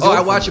watched SZA.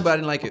 I watched it, but I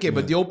didn't like it. Okay,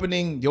 but the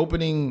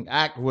opening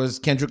act was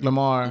Kendrick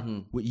Lamar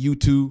with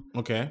U2.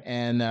 Okay.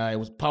 And it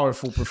was a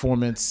powerful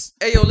performance.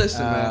 Hey,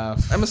 listen, man.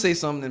 I'm going to say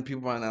something and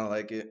people might not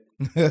like it.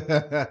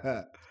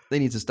 They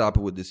need to stop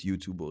it with this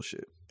YouTube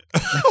bullshit.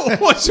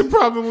 What's your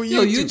problem with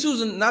YouTube?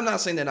 YouTube's, I'm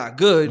not saying they're not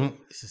good,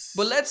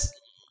 but let's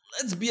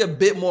be a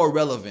bit more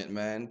relevant,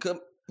 man.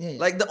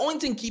 Like, the only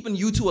thing keeping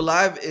U2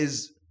 alive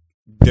is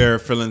their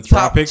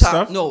philanthropic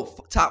stuff? No,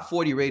 top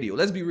 40 radio.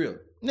 Let's be real.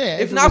 Yeah.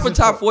 If not for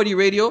top 40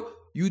 radio,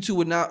 U2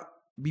 would not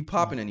be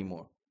popping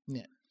anymore.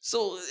 Yeah.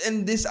 So,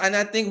 and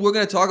I think we're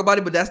going to talk about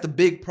it, but that's the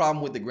big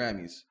problem with the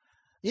Grammys.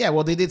 Yeah,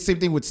 well, they did the same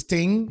thing with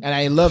Sting, and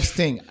I love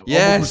Sting.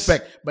 Yes. All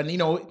respect. But,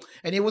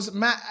 and it was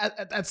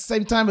at the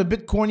same time a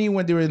bit corny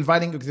when they were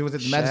inviting, because it was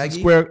at the Madison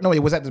Square. No, it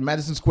was at the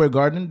Madison Square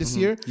Garden this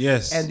year.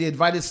 Yes. And they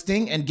invited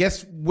Sting, and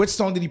guess which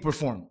song did he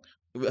perform?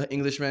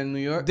 Englishman in New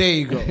York. There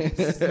you go.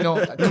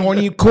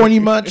 Corny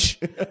much.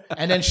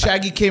 And then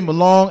Shaggy came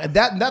along, and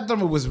that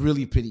number was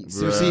really pity.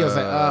 Seriously, I was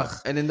like, ugh.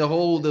 And then the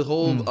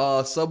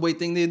whole Subway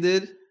thing they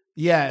did.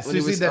 Yeah,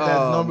 seriously,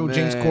 that number with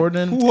James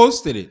Corden. Who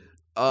hosted it?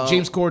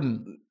 James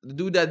Corden. The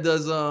dude that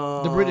does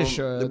the British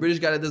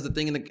guy that does the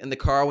thing in the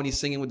car when he's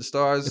singing with the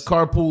stars. The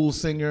carpool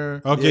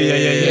singer. Okay,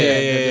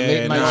 The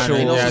late night show.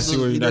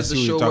 He does the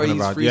show where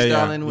he's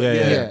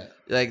freestyling.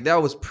 Like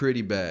that was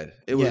pretty bad.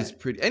 It Yeah. was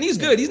pretty, and he's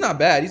good. He's not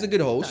bad. He's a good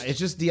host. It's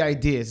just the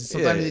ideas.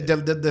 Sometimes Yeah.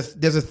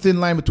 there's a thin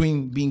line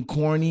between being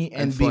corny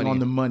and being funny. on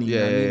the money. you know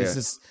Yeah, what I mean? yeah, It's yeah.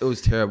 just It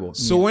was terrible.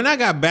 So when I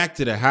got back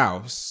to the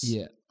house,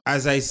 yeah.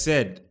 as I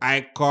said,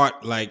 I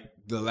caught like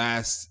the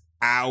last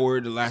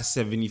hour, the last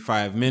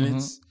 75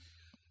 minutes,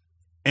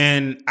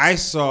 and I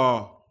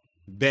saw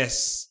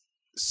best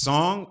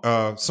song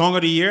of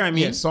the year. I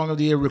mean, Yeah, song of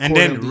the year, and recording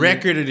then of the year.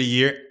 record of the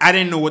year. I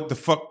didn't know what the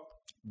fuck.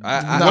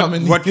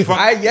 Nominee. What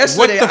fuck?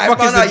 Yesterday, what the I fuck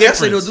found is the out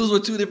yesterday difference? those were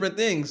two different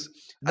things.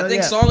 I No,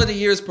 think yeah. song of the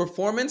year is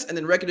performance, and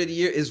then record of the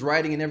year is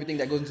writing and everything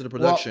that goes into the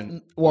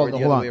production. Well, or the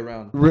hold other on. way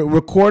around.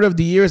 Record of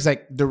the year is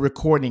like the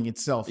recording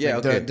itself. Yeah,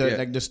 like okay, the yeah.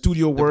 like the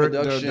studio work, the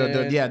production,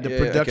 yeah, the yeah,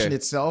 production okay.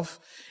 itself.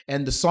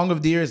 And the song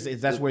of the year is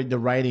that's where the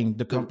writing,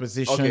 the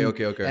composition,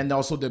 okay. and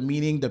also the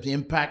meaning, the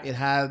impact it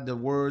had, the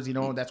words. You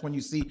know, that's when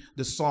you see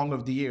the song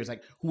of the year. It's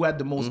like who had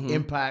the most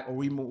impact,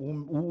 or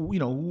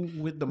who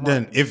with the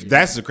Then, mark. if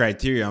that's the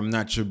criteria, I'm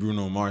not sure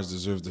Bruno Mars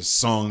deserves the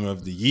song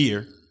of the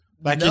year.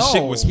 Like his No.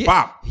 shit was He,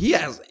 pop. he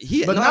has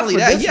But not not only for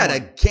that, this he had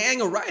one. a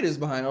gang of writers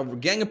behind him, a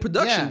gang of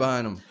production Yeah.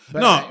 behind him. But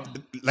No,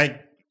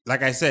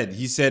 like I said,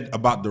 he said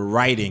about the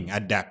writing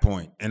at that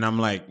point, and I'm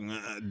like,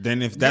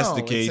 then if that's no,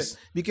 the it's case,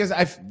 because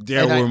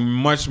there were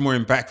much more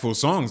impactful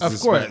songs. Of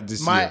course,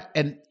 this year.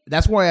 and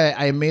that's why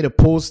I made a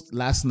post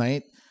last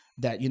night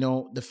that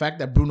the fact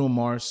that Bruno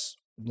Mars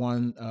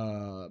won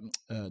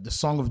the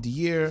song of the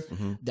year,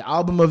 the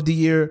album of the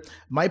year.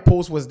 My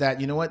post was that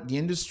the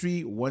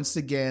industry once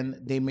again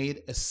they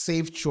made a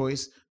safe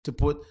choice to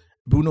put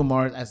Bruno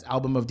Mars as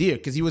album of the year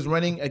because he was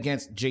running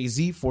against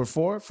Jay-Z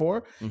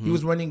 444. He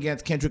was running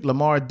against Kendrick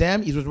Lamar,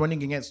 Damn. He was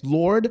running against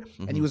Lord,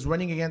 and he was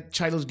running against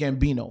Childish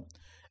Gambino.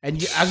 And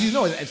as you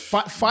know, at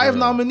five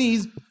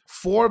nominees,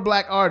 4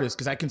 black artists,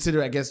 because I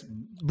consider, I guess,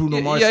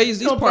 Bruno Mars. Yeah,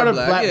 he's part of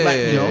black.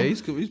 Yeah,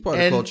 He's part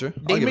of and culture.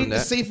 They I'll give him made the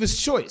that. safest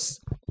choice.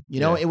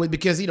 It was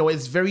because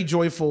it's very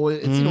joyful.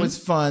 It's it's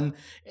fun.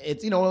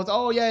 It's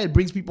it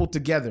brings people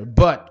together.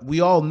 But we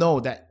all know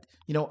that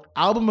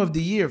album of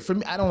the year for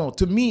me. I don't know.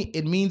 To me,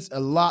 it means a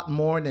lot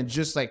more than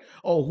just like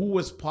who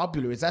was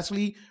popular. It's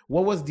actually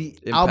what was the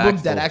album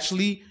that Impactful.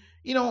 actually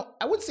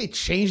I wouldn't say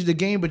changed the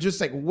game, but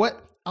just like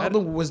what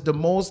album was the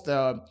most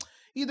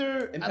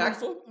either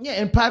Impactful?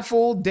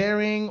 impactful,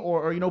 daring,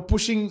 or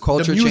pushing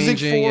Culture the music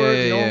changing, forward.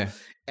 yeah.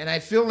 And I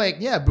feel like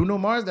Bruno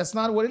Mars. That's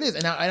not what it is.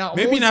 And I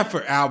Maybe almost- not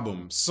for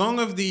album. Song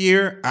of the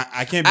year,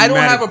 I can't be I don't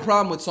mad have at- a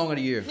problem with song of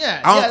the year.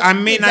 Yeah, I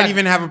may not exactly.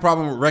 even have a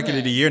problem with record Yeah.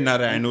 of the year now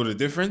that I know the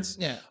difference.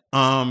 Yeah.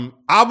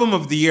 Album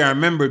of the year, I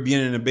remember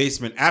being in the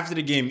basement after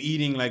the game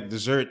eating like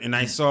dessert, and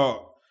I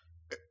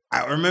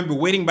remember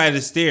waiting by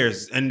the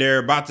stairs and they're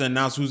about to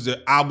announce who's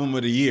the album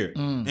of the year.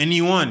 And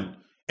he won.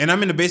 And I'm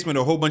in the basement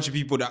with a whole bunch of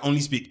people that only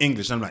speak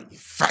English. I'm like,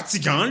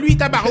 Fatigan, lui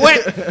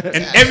tabarouette.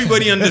 And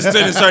everybody understood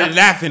and started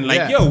laughing. Like,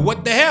 Yeah. yo,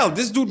 what the hell?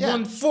 This dude Yeah.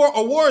 won 4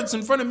 awards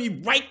in front of me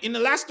right in the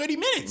last 30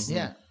 minutes.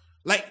 Yeah.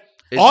 Like,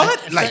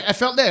 I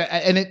felt that,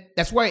 and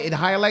that's why it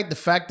highlight the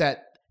fact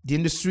that the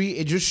industry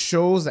it just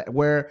shows that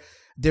where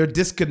they're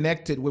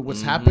disconnected with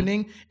what's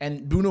happening,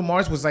 and Bruno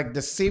Mars was like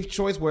the safe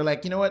choice. Where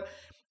like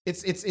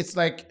it's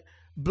like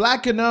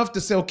black enough to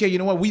say okay,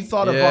 we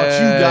thought about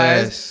you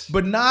guys, Yes.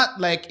 but not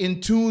like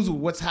in tunes with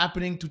what's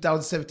happening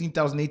 2017,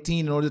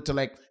 2018, in order to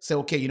like say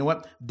okay,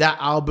 that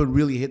album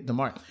really hit the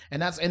mark,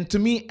 and to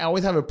me, I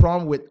always have a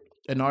problem with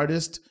an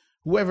artist,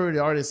 whoever the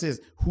artist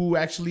is, who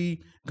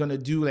actually gonna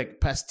do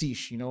like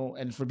pastiche,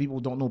 and for people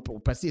who don't know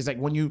pastiche, it's like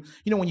when you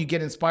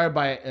get inspired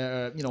by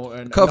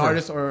an Cover.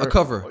 artist or A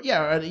cover. or,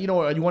 yeah, or,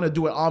 you want to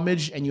do an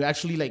homage and you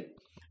actually like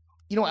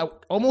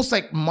almost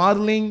like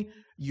modeling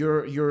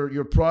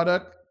your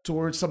product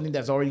towards something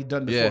that's already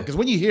done before. Yeah. Because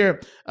when you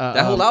hear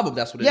That whole album,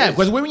 that's what it is.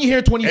 because when you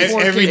hear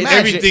 24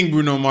 everything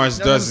Bruno Mars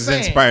You know what does I'm is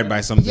saying? inspired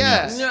by something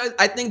Yeah. else.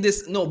 I think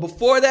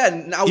before that, I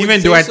Even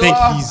wouldn't though say I so.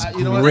 think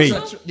he's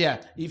great.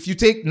 if you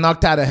take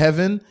Knocked Out of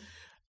Heaven,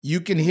 you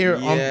can hear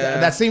on Yeah.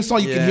 that same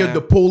song. You can hear Yeah.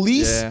 The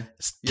Police, Yeah.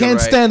 Can't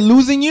right. Stand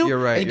Losing You. You're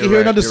right, And you you're can hear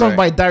right, another you're song right.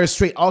 by Dire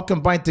Straits, all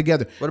combined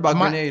together. What about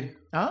My- Grenade?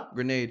 Huh?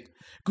 Grenade.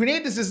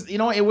 Grenade, this is,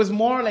 it was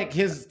more like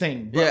his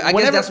thing. But Yeah, I guess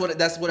whenever-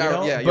 that's what I.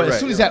 Yeah, you're but right. as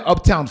soon as you're that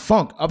Uptown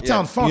Funk,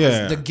 Yeah. Funk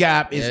Yeah. is the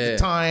gap, is Yeah. the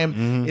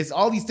time, it's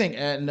all these things,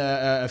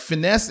 and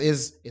Finesse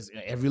is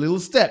every little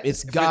step.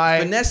 It's Guy.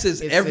 Finesse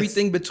is it's-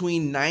 everything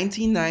between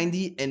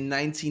 1990 and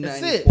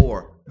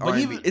 1994. But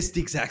R&B. even- It's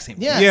the exact same.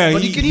 Yeah. Yeah,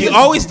 but he, you can he even-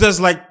 always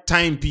does like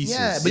timepieces.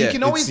 Yeah, but Yeah, you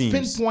can it always seems.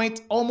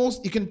 pinpoint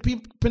almost. You can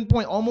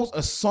pinpoint almost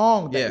a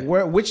song. That,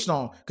 Yeah. which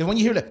song? Because when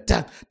you hear the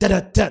da da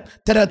da da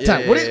da da da,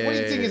 Yeah, what yeah, do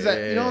you think is that?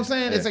 You know what I'm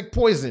saying? yeah. It's like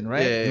Poison,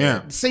 right? Yeah,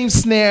 Yeah. Same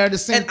snare, the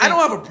same. And I thing.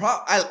 don't have a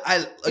problem.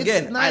 I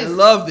again, nice. I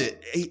loved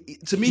it.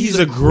 To me, He's he's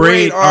a a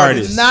great great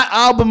artist. It's not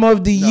album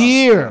of the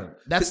year.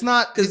 That's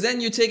not because then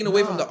you're taking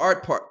away from the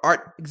art part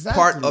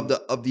Exactly.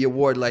 of the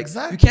award. Like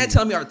Exactly. you can't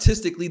tell me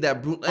artistically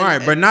that Bruno. All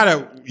right, but now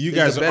that you He's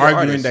guys a are better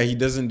arguing artist. that he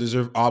doesn't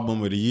deserve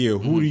album of the year,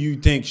 who do you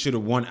think should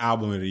have won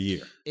album of the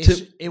year?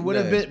 It would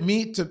have Yeah. been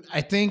me to.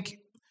 I think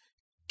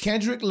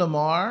Kendrick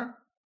Lamar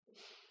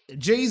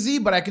Jay-Z,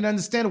 but I can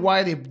understand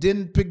why they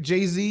didn't pick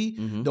Jay-Z.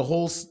 The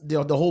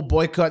whole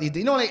boycott.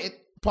 You know, like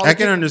I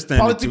can understand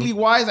it, politically too.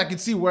 wise. I could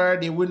see where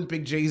they wouldn't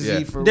pick Jay-Z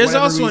Yeah. for. There's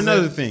whatever also reason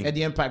another thing. at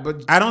the Impact,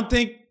 but I don't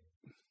think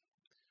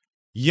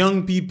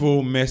young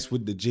people mess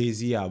with the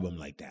Jay-Z album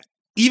like that.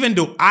 Even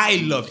though I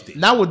loved it.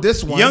 not with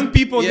this one. Young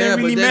people Yeah, didn't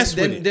but really then, mess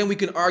with then, it. then we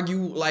can argue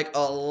like a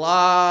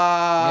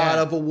lot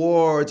Yeah. of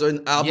awards or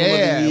an album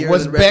Yeah. of the year,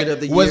 Was and record Beck- of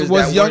the was- years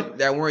was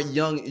that, young- weren't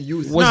young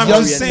youth. was I'm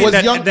young just saying was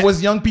that- young that-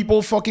 was young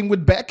people fucking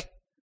with Beck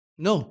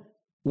No,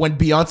 when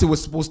Beyonce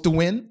was supposed to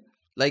win.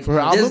 like For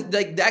her there's- album?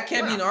 like that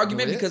can't be an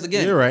argument it is. because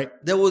again, You're right.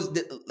 there was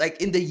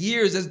like in the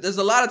years, there's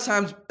a lot of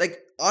times like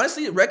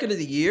honestly, record of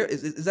the year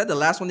is that the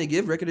last one they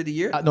give record of the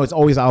year? No, it's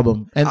always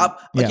album. And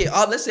yeah. Okay,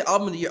 let's say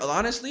album of the year.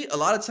 Honestly, a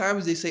lot of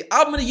times they say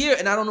album of the year,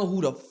 and I don't know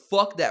who the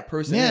fuck that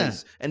person Yeah.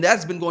 is, and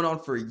that's been going on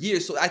for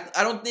years. So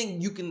I don't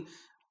think you can.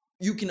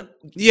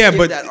 Yeah, give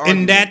but that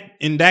in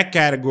argument. that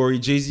category,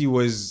 Jay-Z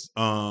was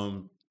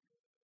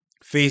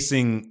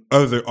facing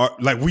other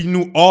like we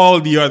knew all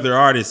the other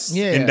artists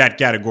Yeah. in that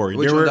category.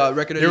 Which they one, were the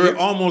record of they the were year?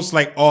 almost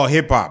like all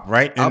hip hop,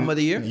 right? Album of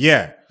the year?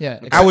 Yeah. Yeah,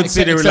 I would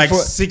say they were except like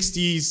for-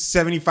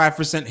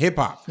 60-75% hip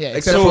hop. Yeah,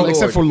 Except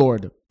except for for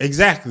Lord.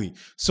 Exactly.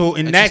 So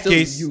in And that she's still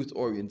case, youth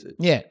oriented.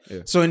 Yeah.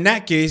 so in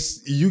that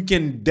case, you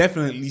can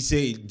definitely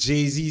say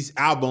Jay-Z's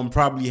album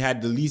probably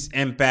had the least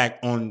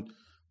impact on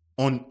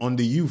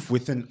the youth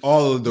within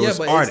all of those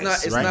Yeah, but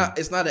artists.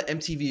 it's not an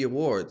MTV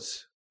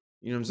Awards.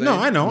 You know what I'm saying? No,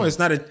 I know it's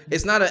not a.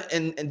 It's not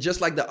and just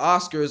like the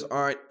Oscars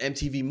aren't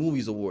MTV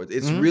Movies Awards.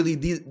 It's Mm-hmm. really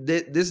this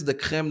is the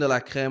creme de la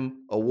creme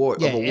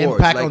award Yeah, of awards.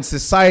 impact Like, on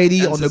society,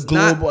 and on the it's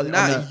globe.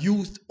 not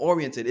youth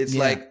oriented. It's Yeah.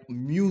 like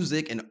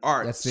music and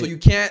art. That's so it. you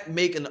can't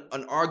make an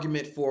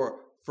argument for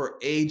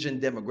age and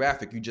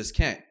demographic. You just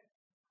can't.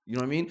 You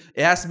know what I mean?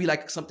 It has to be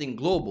like something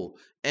global.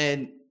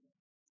 And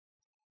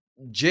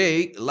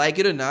Jay, like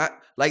it or not,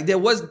 like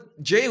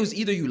Jay was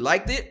either you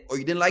liked it or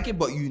you didn't like it,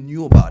 but you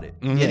knew about it.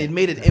 Mm-hmm. And it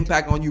made an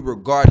impact on you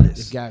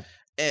regardless. It got-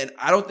 And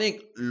I don't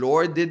think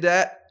Lord did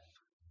that.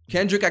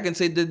 Kendrick, I can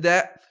say, did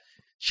that.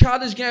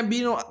 Childish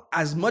Gambino,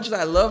 as much as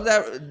I love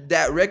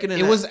that record,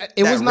 and It was that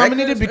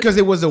nominated record, because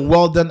it was a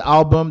well done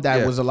album that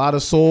Yeah. was a lot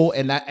of soul,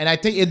 and I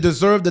think it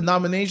deserved the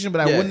nomination, but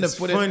I Yeah, wouldn't It's have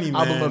put funny, it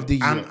man. album of the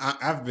year.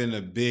 I've been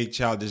a big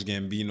Childish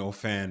Gambino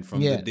fan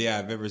from Yeah. the day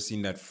I've ever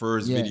seen that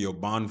first Yeah. video,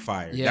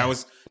 Bonfire. Yeah.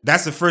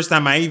 That's the first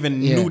time I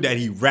even Yeah. knew that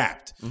he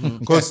rapped.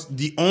 Because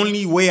the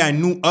only way I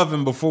knew of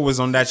him before was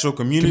on that show,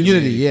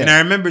 Community. Yeah. And I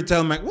remember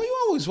telling him, like, "Well, you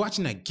always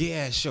watching that gay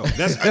ass show."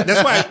 That's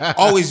what I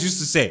always used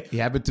to say. He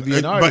happened to be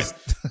an But- artist.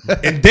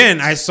 and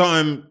then I saw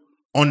him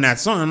on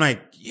that song. I'm like,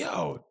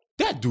 yo,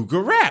 that dude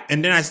could rap.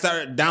 And then I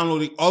started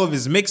downloading all of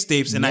his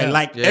mixtapes, and I Yeah.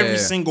 liked Yeah, every yeah.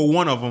 single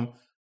one of them,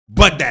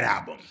 but that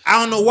album.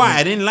 I don't know why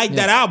I didn't like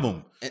that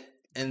album.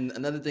 and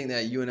another thing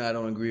that you and I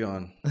don't agree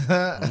on,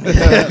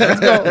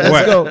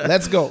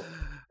 Let's go.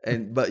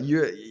 but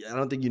I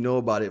don't think you know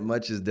about it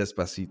much, is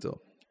Despacito,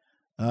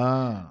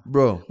 Ah.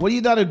 bro. What do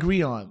you not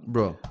agree on?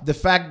 Bro, The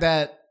fact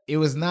that it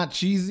was not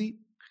cheesy.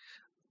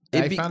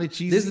 I found it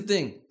cheesy. This is the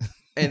thing,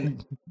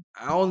 and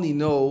I only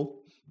know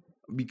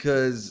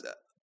because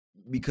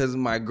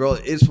my girl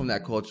is from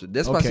that culture.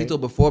 Despacito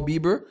before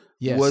Bieber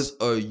Yes. was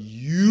a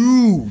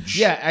huge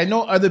Yeah, I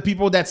know other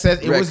people that says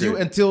it was you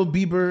Record. until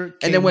Bieber came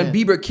And then when in.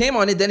 Bieber came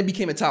on it, then it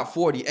became a top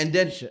 40. And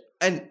then Shit.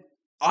 and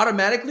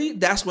automatically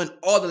that's when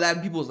all the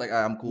Latin people was like,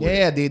 I'm cool. with it.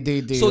 Yeah,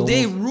 they So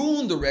they almost-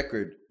 ruined the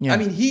record. Yeah. I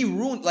mean, he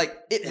ruined, like,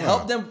 it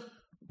helped them.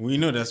 We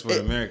know that's what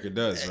America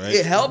does, right?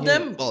 It helped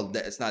them. Well,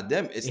 it's not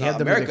them. It's It not helped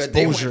them with America.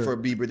 They went exposure. for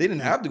Bieber. They didn't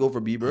have to go for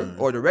Bieber,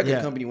 or the record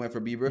Yeah. company went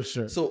for Bieber. For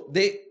sure. So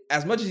they,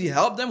 as much as he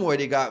helped them, or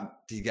they got.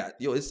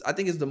 I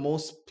think it's the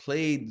most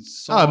played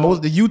song.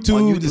 most the on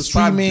YouTube, the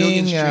 5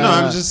 billion streaming. No,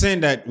 I'm just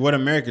saying that what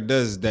America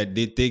does is that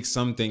they take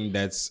something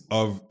that's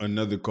of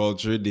another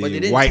culture, But they they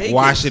didn't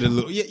whitewash take it a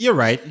little. Yeah, you're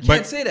right. You but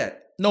can't say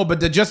that. no, but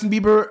the Justin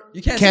Bieber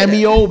You can't say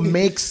cameo that.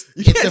 makes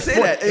You can't say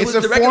that. It's a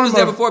The record form was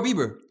there of before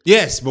Bieber.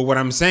 yes, but what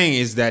I'm saying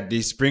is that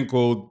they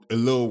sprinkled a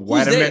little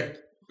white there? America.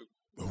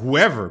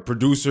 Whoever,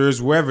 producers,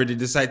 whoever, they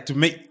decide to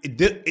make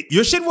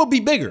your shit will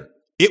be bigger.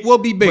 It will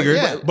be bigger,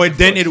 yeah, but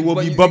then it will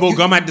but be you- bubble you-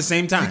 gum at the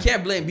same You time.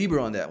 can't blame Bieber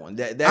on that one.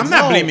 That's I'm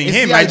not No, blaming it's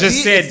him. the I just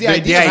idea- said it's the the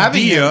idea of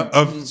having idea him.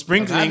 of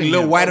sprinkling having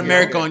little him. white Okay,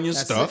 America okay. on your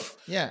That's stuff,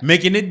 it. Yeah.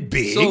 making it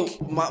big, So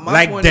my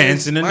like point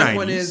dance is, in the my 90s.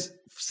 point is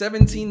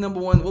 17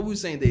 number one. What were we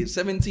saying, Dave?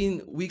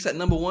 17 weeks at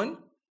number one.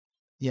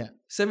 yeah.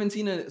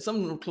 17 and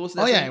something close to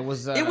that. Oh yeah, it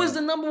was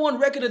the number one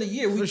record of the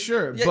year. for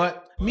sure. Yeah.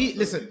 But me,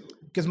 listen,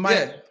 because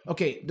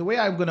the way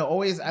I'm gonna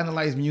always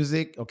analyze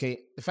music. Okay,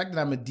 the fact that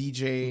I'm a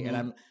DJ Mm-hmm.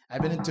 and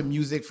I've been into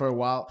music for a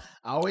while,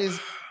 I always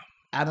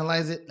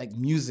analyze it like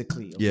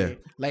musically. Okay? Yeah.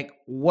 Like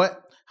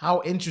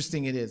how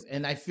interesting it is,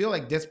 and I feel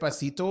like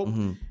Despacito,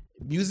 Mm-hmm.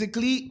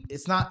 musically,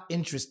 it's not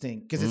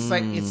interesting because it's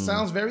like it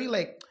sounds very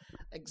like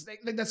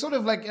that sort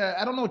of like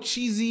I don't know,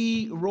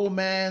 cheesy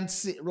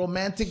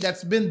romantic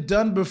that's been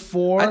done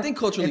before. I think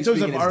culturally in terms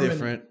speaking, of it's harmony.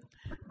 different.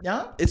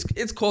 Yeah.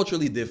 It's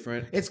culturally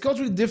different. It's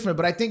culturally different,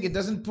 but I think it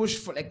doesn't push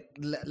for like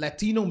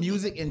Latino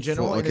music in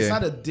general. And it's okay.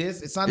 not a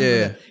diss. It's not Yeah.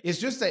 even. It's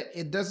just that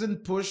it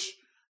doesn't push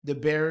the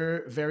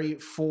barrier very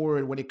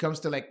forward when it comes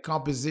to like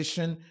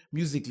composition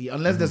musically,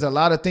 unless there's a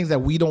lot of things that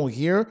we don't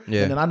hear and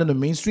they're not in the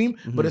mainstream.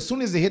 But as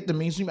soon as they hit the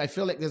mainstream, I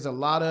feel like there's a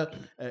lot of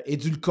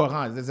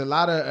edulcorants, there's a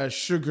lot of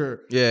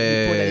sugar.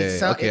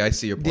 Okay, I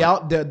see your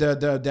point.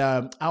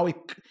 The how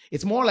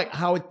it's more like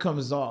how it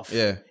comes off.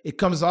 Yeah. It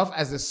comes off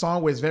as a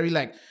song where it's very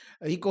like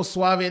Rico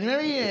Suave and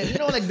very,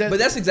 like that. But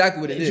that's exactly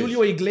what it is.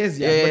 Julio Iglesias.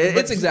 Yeah,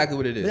 but it's exactly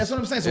what it is. That's what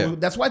I'm saying. So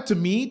that's why, to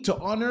me, to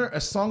honor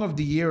a song of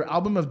the year,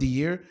 album of the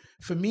year,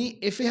 for me,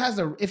 if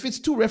it's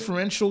too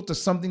referential to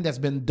something that's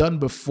been done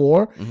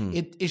before,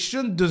 it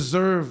shouldn't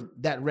deserve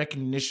that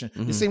recognition.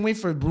 The same way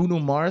for Bruno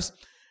Mars,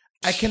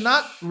 I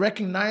cannot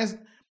recognize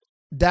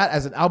that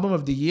as an album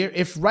of the year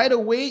if right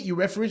away you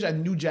reference a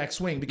New Jack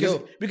Swing because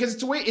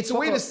it's a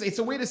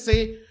way to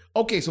say,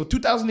 okay, so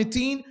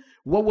 2018.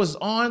 What was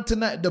on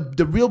tonight?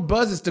 The real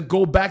buzz is to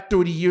go back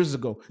 30 years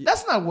ago.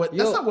 That's not what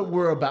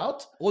we're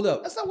about. Hold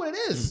up. That's not what it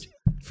is.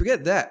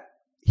 Forget that.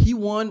 He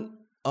won.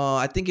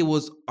 I think it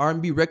was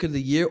R&B Record of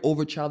the Year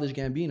over Childish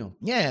Gambino.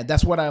 Yeah,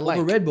 that's what I like.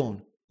 Over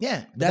Redbone.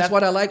 Yeah, that's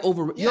what I like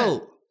over. Yeah.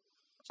 Yo,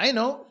 I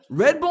know.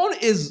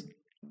 Redbone is.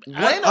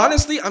 I know.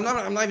 Honestly, I'm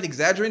not even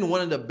exaggerating.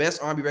 One of the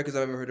best R&B records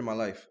I've ever heard in my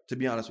life. To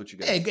be honest with you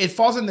guys, Yeah, it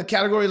falls in the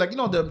category like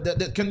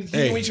the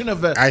continuation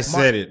of. I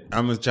said it.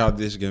 I'm a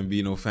Childish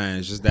Gambino fan.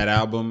 It's just that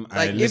album.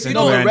 I Like, listened if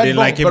you to know it. I didn't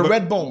like it. But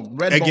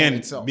Redbone Again,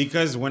 itself.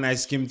 because when I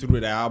skimmed through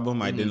the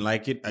album, I didn't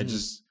like it. I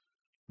just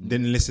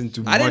didn't listen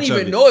to much I didn't of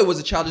even it. know it was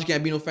a Childish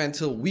Gambino fan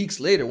until weeks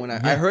later when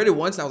I heard it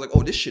once. And I was like,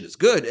 oh, this shit is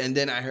good. And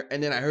then I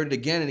heard it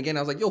again and again.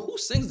 I was like, yo, who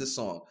sings this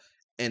song?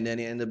 And then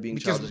it ended up being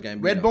Because Childish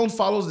Gambino. Redbone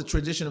follows the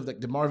tradition of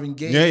the Marvin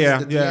Gaye.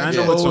 Yeah. The I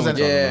know what song and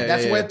you're talking about.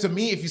 that's where, to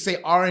me, if you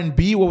say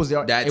R&B, what was the?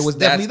 It was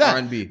definitely that's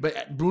that. R&B.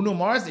 But Bruno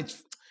Mars,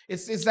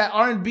 it's that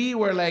R&B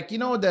where like the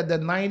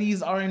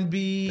 90s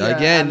R&B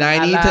Again,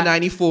 90 to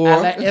 94.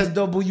 like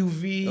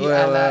SWV, you know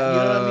what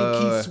I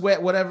mean, Keith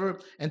Sweat, whatever.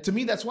 And to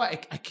me, that's why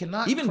I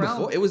cannot Even crown,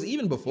 before, it was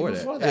even before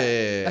that.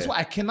 Yeah. That's why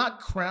I cannot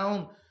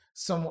crown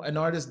an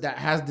artist that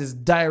has this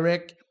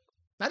direct,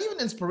 not even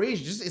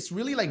inspiration, just it's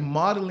really like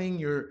modeling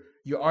your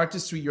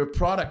artistry, your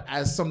product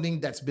as something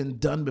that's been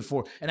done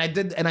before. And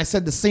I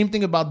said the same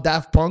thing about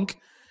Daft Punk,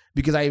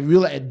 because I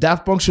realized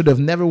Daft Punk should have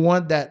never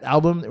won that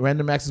album,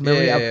 Random Access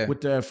Memory,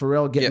 with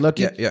Pharrell, Get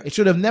Lucky. It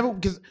should have never,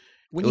 because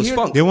when you hear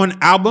funk. They won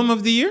Album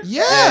of the Year?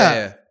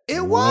 Yeah.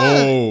 It was.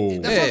 Whoa.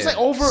 That's what I'm saying.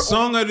 Over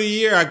Song of the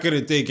Year, I could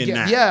have taken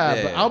that.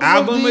 Yeah, but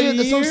album of the year,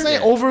 that's what I'm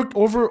saying.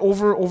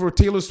 Over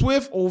Taylor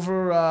Swift,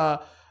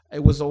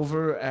 it was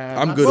over.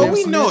 I'm good. Well,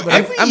 we know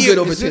every I'm year, good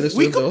over Taylor Swift.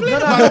 we though. complain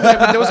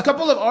but there was a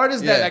couple of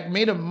artists that like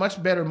made a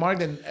much better mark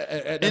than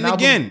And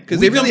again, Because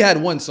they really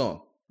had one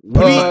song.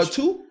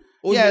 Two?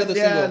 What was the other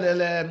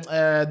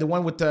single? the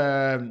one with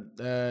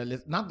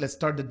let's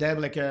start the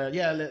dance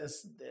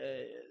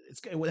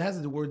it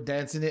has the word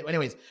dance in it.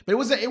 Anyways, but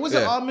it was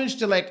an homage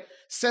to like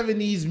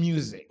 70s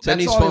music.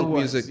 70s funk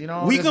music. You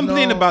know, we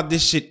complain about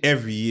this shit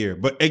every year,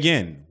 but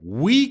again,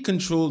 we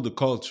control the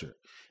culture,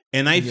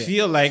 and I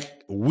feel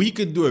like we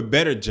could do a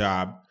better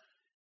job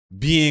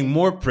being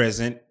more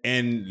present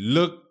and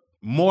look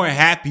more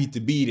happy to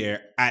be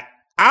there at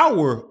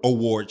our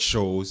award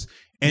shows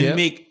and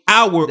make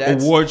our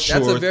award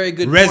shows a very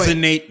good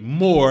resonate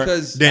more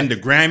Because than the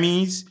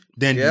Grammys,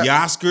 than the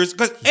Oscars.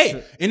 Because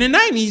in the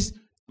 90s,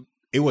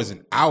 it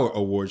wasn't our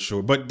award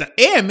show, but the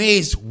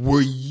AMAs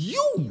were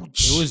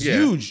huge. It was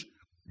huge.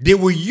 They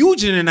were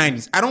huge in the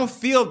 90s. I don't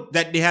feel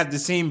that they have the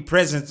same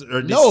presence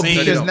or the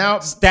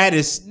same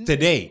status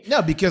today.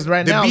 No, because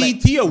right the now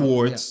BET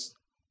Awards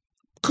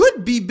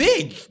could be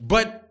big,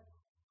 but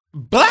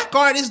black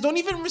artists don't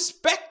even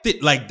respect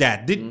it like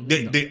that.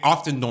 They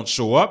often don't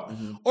show up,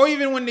 or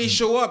even when they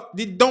show up,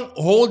 they don't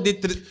hold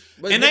it to the.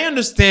 I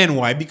understand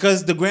why,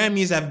 because the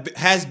Grammys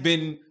has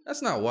been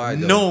that's not why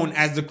known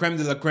as the creme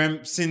de la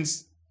creme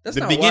since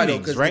the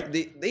beginnings, right?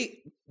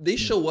 They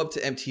show up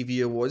to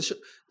MTV Awards.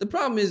 The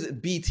problem is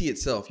BT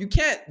itself. You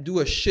can't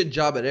do a shit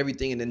job at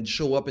everything and then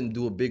show up and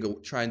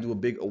try and do a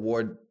big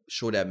award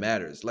show that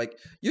matters. Like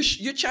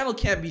your channel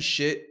can't be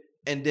shit,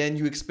 and then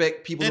you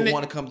expect people to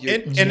want to come to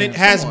your. And it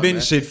has been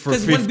shit for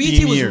 15 years. Because when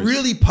BT was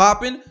really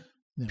popping,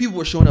 people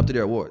were showing up to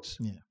their awards.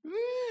 Yeah.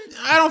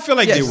 I don't feel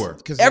like they were.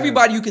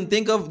 Everybody you can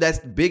think of that's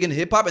big in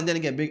hip hop, and then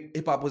again, big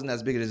hip hop wasn't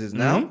as big as it is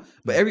now.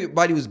 But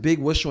everybody was big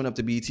was showing up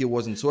to BET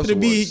Awards and Source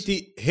Awards.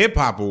 The BET Hip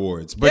Hop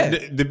Awards,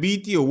 but the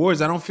BET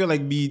Awards, I don't feel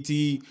like BET,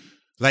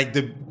 like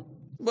the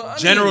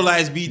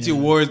generalized BET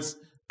Awards,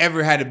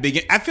 ever had a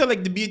big. I feel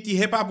like the BET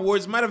Hip Hop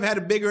Awards might have had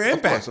a bigger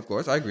impact. Of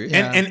course, I agree.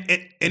 Yeah. And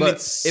but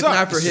it sucks. if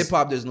not for hip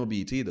hop, there's no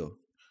BET though.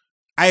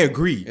 I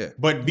agree, Yeah.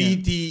 but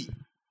BET.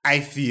 I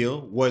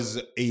feel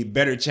was a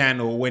better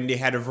channel when they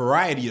had a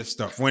variety of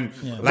stuff. When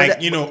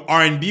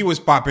R&B was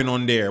popping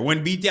on there.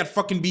 When BET had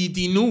fucking BET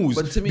News,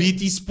 But to me,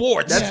 BET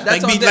Sports.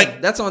 That's on them.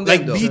 That's on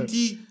them, though.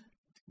 BET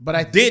But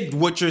I did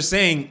what you're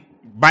saying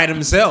by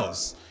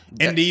themselves.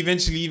 And they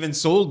eventually even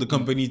sold the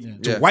company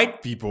to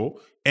white people.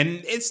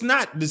 And it's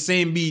not the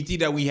same BET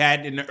that we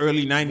had in the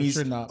early 90s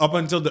Sure not. up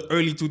until the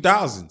early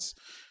 2000s.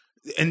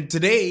 And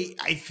today,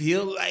 I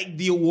feel like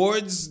the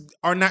awards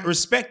are not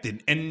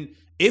respected. And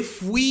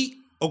if we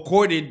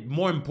accorded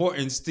more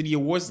importance to the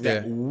awards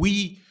that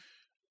we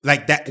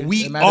like, that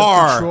we matter of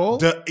are control?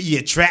 the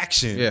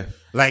attraction,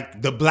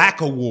 like the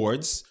Black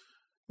Awards,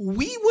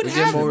 we would get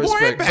have more more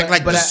respect. impact. But-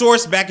 Like but the I-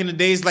 Source back in the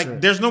days,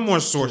 like there's no more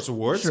Source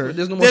Awards. Sure.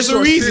 There's no more There's a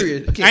Source, reason.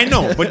 period. Okay. I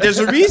know, but there's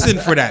a reason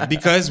for that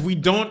because we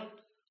don't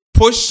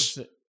push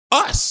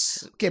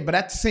us. Okay, but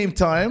at the same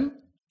time,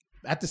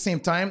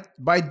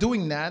 by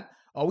doing that,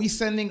 are we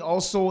sending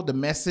also the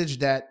message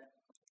that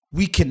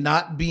we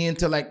cannot be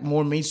into like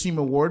more mainstream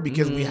award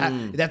because we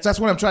have that's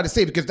what I'm trying to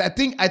say, because I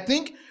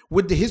think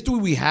with the history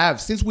we have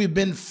since we've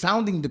been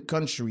founding the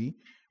country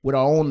with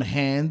our own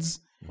hands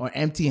or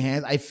empty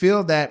hands, I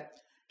feel that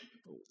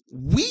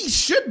we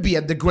should be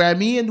at the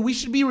Grammy and we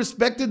should be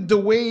respected the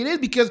way it is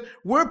because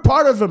we're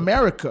part of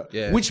America,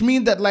 which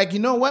means that, like, you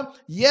know what?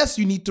 Yes,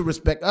 you need to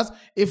respect us.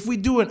 If we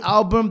do an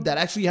album that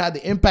actually had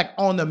the impact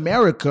on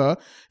America,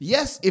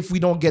 yes, if we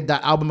don't get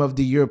that album of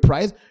the year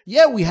prize,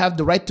 yeah, we have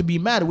the right to be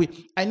mad.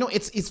 I know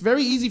it's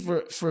very easy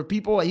for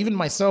people, even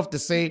myself,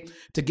 to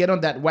get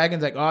on that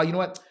wagon, like, oh, you know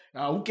what?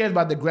 Who cares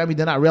about the Grammy?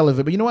 They're not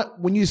relevant. But you know what?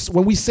 When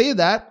we say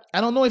that,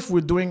 I don't know if we're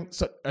doing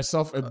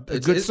ourselves a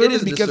good service it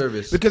is a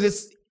disservice. because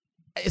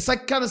it's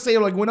like kind of saying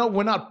like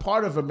we're not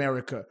part of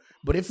America.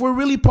 But if we're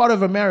really part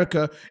of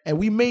America and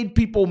we made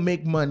people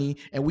make money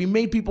and we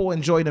made people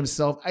enjoy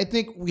themselves, I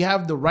think we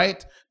have the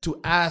right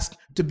to ask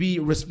to be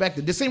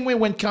respected. The same way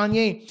when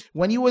Kanye,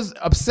 when he was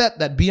upset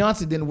that Beyonce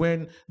didn't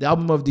win the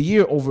album of the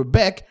year over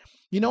Beck,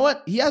 you know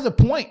what? He has a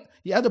point.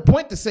 He had a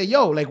point to say,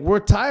 yo, like,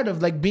 we're tired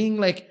of like being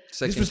like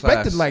Second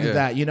disrespected class, like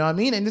that. You know what I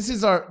mean? And this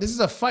is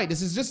a fight.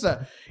 This is just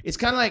it's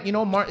kind of like, you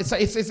know,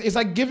 it's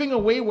like giving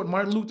away what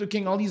Martin Luther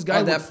King, all these guys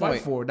On would that fight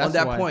point, for. That's on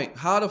that why. point,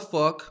 how the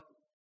fuck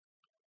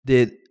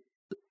did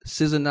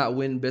SZA not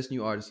win Best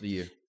New Artist of the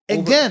Year?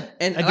 Again,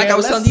 Like I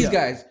was telling these Alessia.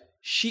 guys,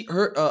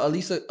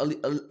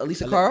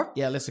 Alicia Cara,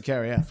 Yeah, Alyssa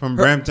Carey, yeah. From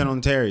Brampton,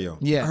 Ontario.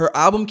 Yeah.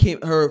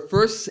 her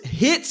first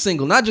hit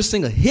single, not just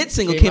single, hit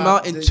single came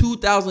out in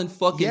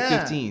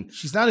 2015.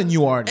 She's not a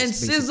new artist.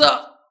 And basically.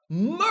 SZA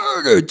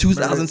murdered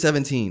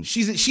 2017.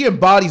 She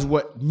embodies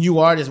what new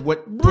artists,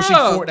 what pushing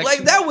Bruh, forward. like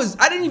that was,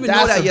 I didn't even know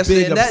That's that a yesterday.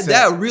 big And that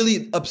upset.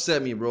 really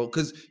upset me, bro.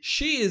 Because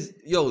she is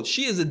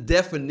a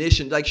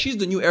definition. Like, she's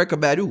the new Erykah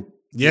Badu.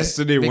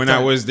 Yesterday big when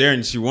time. I was there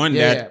and she won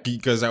Yeah, that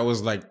because I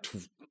was like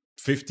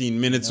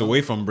 15 minutes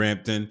away from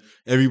Brampton,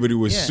 everybody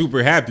was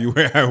super happy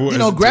where I was. You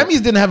know, Grammys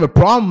didn't have a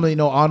problem, you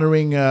know,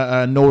 honoring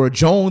Nora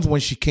Jones when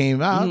she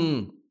came out.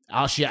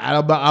 She had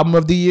album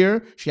of the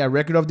year. She had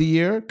record of the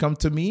year. Come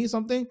to Me,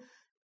 something,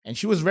 and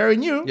she was very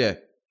new. Yeah.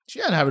 She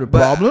didn't have a But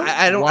problem.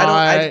 I don't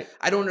Why?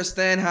 don't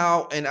understand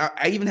how, and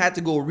I even had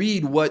to go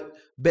read what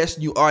Best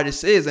New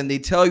Artist is, and they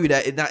tell you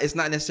that it's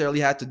not necessarily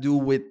had to do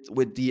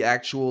with the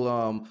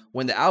actual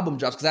when the album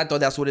drops, because I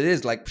thought that's what it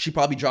is. Like, she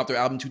probably dropped her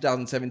album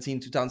 2017,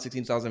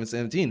 2016,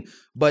 2017,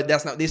 but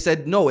that's not. They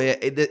said no,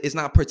 it's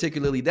not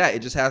particularly that. It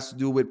just has to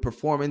do with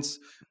performance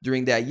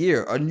during that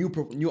year. A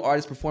new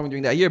artist performing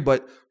during that year,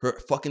 but her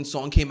fucking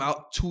song came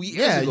out 2 years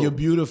Yeah, ago. You're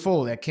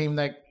Beautiful. That came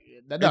like.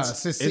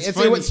 It's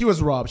funny. She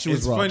was robbed. She was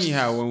It's robbed. funny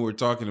how when we're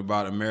talking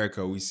about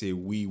America, we say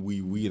we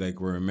like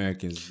we're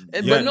Americans.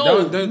 But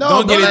no, don't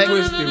no, get but it like-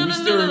 twisted. no, We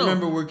still no.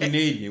 remember we're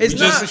Canadian. It's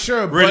we not- just For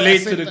sure, but relate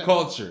at the to the same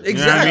culture. Exactly.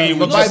 You know what I mean?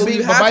 But We By just- we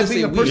being, have by to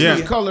being a say person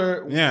we. of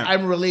color, Yeah.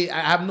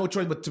 I have no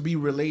choice but to be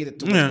related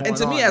to what's Yeah. going And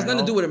to me, on, it has you nothing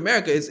to know? do with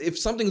America. Is if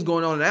something's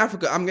going on in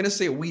Africa, I'm gonna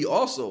say we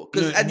also.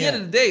 Because at the end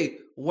of the day,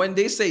 when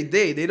they say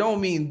they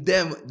don't mean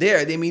them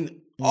there. They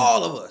mean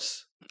all of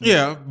us.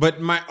 Yeah,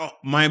 but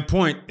my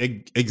point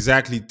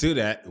exactly to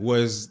that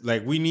was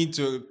like we need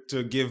to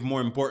give more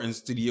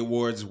importance to the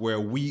awards where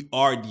we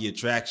are the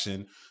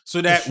attraction,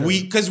 so that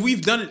because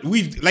we've done it.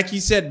 We've, like he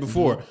said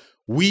before,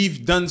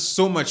 we've done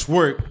so much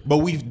work, but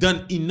we've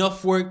done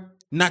enough work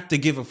not to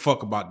give a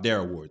fuck about their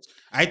awards.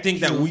 I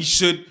think that we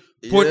should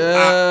put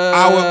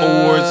our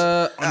awards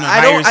on a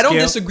higher I don't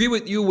scale. disagree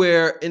with you.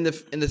 Where in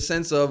the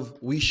sense of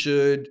we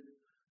should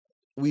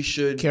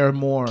Care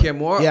more. Yeah,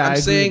 I I'm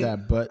agree saying with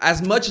that, but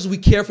as much as we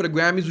care for the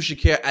Grammys, we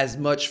should care as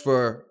much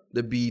for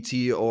the BET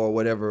or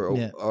whatever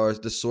or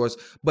the Source.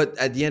 But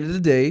at the end of the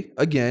day,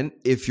 again,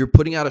 if you're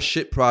putting out a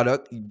shit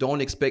product, you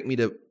don't expect me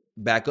to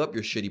back up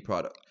your shitty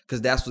product,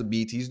 because that's what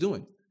BET is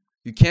doing.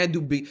 You can't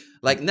do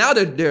like now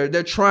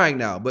they're trying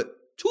now, but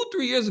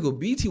 2-3 years ago,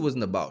 BET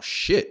wasn't about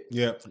shit.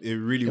 Yeah, it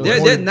really It was.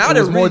 was They're more- now it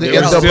they're was more the really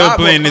They're a still lot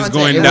more playing this content.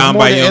 going it was down more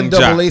by the Young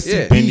Jack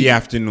NAACP. in the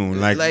afternoon.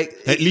 Like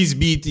at least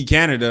BET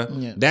Canada,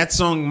 Yeah. that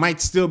song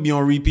might still be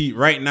on repeat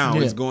right now.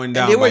 Yeah. It's going And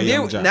down by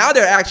Young Jack. now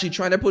they're actually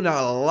trying to put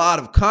out a lot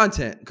of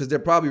content, because they're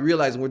probably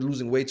realizing we're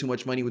losing way too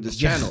much money with this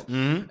channel,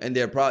 and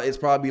it's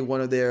probably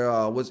one of their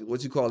what's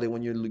you call it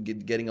when you're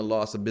getting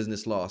a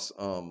business loss.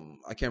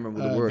 I can't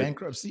remember the word.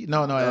 bankruptcy.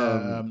 No,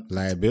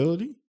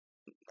 Liability?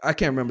 I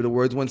can't remember the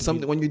words. When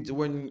something when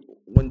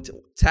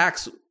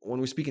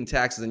we're speaking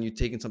taxes and you're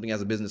taking something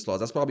as a business loss,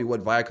 that's probably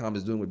what Viacom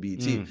is doing with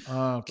BET.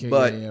 okay,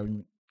 But yeah.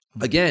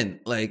 again,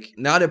 like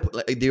now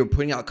they were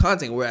putting out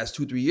content, whereas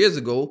 2-3 years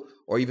ago,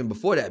 or even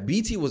before that,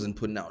 BT wasn't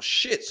putting out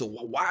shit. So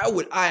why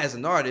would I, as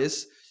an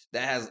artist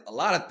that has a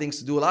lot of things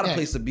to do, a lot of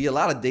places to be, a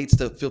lot of dates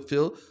to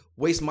fulfill,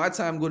 waste my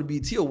time go to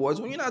BT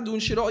Awards when you're not doing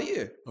shit all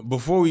year?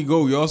 Before we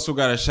go, we also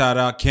got to shout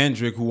out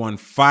Kendrick, who won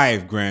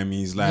 5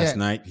 Grammys last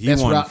night. He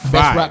won 5.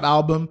 Best rap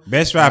album.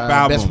 Best rap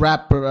album. Best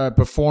rap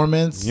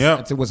performance.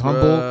 Yep. It was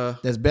Humble.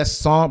 There's best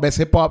song, best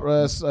hip hop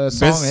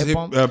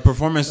song. Best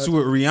performance too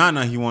with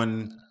Rihanna. He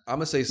won. I'm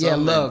gonna say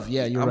something. Yeah, Love.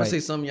 Yeah, you're I'm right. gonna say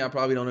something y'all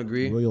probably don't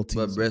agree. Royalties.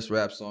 But best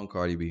rap song,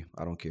 Cardi B.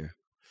 I don't care.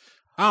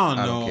 I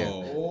don't don't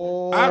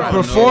know. I don't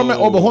Performance.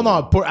 know. Oh, but hold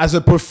on. As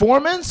a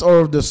performance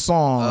or the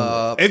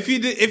song? If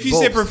you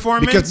say both.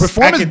 performance, Because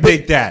performance, I can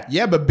take that.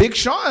 Yeah, but Big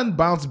Sean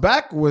Bounce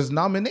Back was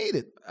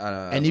nominated.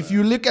 And if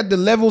you look at the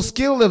level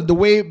skill of the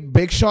way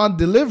Big Sean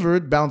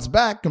delivered Bounce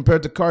Back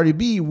compared to Cardi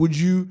B, would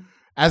you,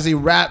 as a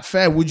rap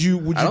fan, would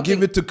you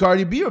give it to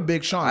Cardi B or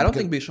Big Sean? I don't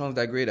think Big Sean's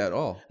that great at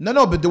all.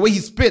 No, but the way he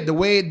spit, the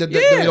way not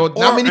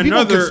Or many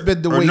people can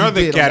spit the way he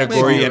another did.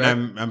 category, on that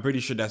and song. I'm pretty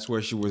sure that's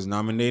where she was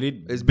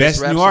nominated. It's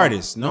Best rap New song.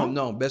 Artist. No,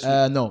 No, best.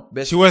 No,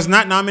 best. she was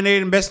not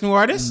nominated in Best New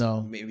Artist.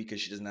 no. Maybe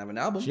because she doesn't have an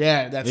album.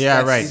 Yeah, that's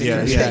Right. see Yeah.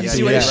 what Yeah. you Yeah.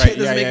 see what Yeah. that shit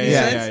doesn't make any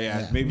Yeah. sense?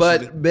 Yeah. Maybe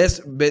But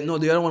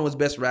the other one was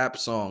best rap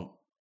song,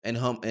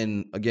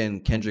 and again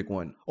Kendrick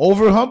won.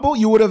 Over Humble.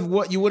 You would have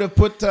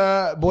put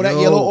Bodak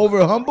No. Yellow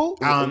over Humble.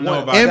 I don't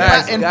know about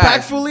Impact- that.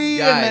 impactfully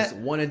guys,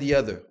 and one or the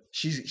other.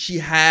 She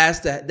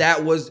has to.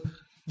 That was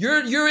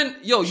you're in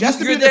yo. She has to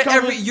be You're in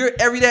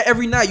the there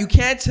every night. You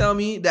can't tell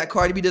me that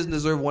Cardi B doesn't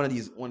deserve one of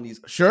these.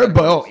 Sure,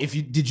 but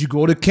did you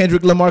go to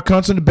Kendrick Lamar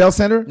concert in the Bell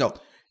Center? No.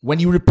 When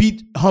you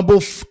repeat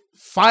Humble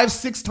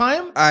 5-6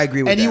 times, I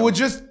agree with and that you would one.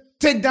 just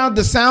take down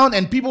the sound,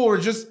 and people were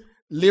just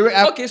lyric.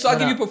 Okay, so I'll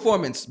give you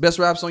performance. Best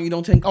rap song you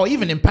don't think? Oh,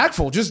 even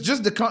impactful.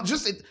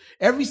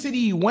 Every city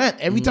he went,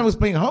 every time he was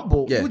playing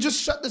Humble, Yeah. he would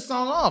just shut the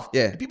song off.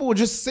 Yeah. And people would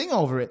just sing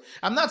over it.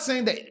 I'm not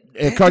saying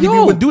that Cardi B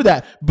Yo. would do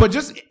that, but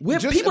just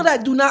People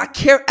that do not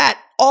care at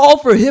all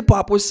for hip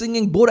hop were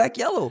singing Bodak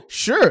Yellow.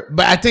 Sure,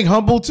 but I think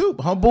Humble too.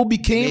 Humble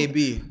became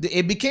Maybe.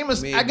 it became a.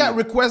 I Maybe. got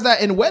requests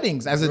that in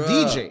weddings as a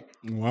DJ.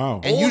 Wow.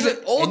 And usually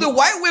All the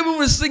white women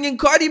were singing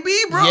Cardi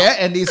B, bro. Yeah,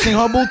 and they sing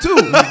Humble too.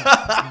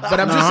 But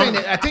I'm just saying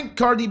that I think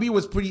Cardi B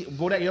was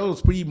Bodak Yellow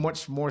was pretty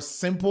much more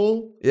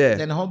simple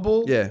than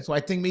Humble. Yeah. So I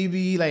think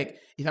maybe like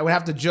if I would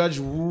have to judge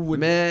who would.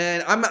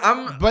 Man,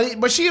 I'm.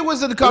 But she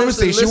was in the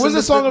conversation. Listen, She was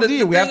a song of the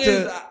year. We have thing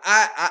to. is,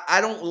 I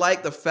don't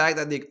like the fact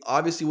that they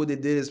obviously what they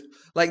did is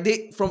like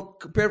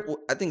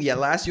I think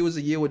last year was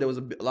the year where there was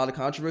a lot of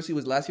controversy.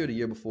 Was last year or the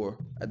year before?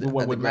 At the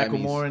With Grammys?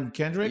 Macklemore and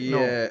Kendrick? Yeah.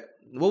 No.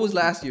 What was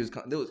last year's?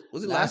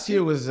 Was it Last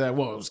year was it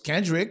was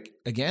Kendrick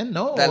again?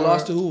 No, that or-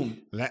 lost to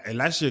whom?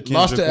 Last year, Kendrick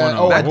Lost to won a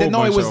whole it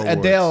bunch was of awards.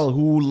 Adele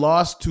who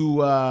lost to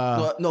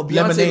No, Beyonce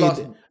Lemonade.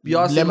 lost.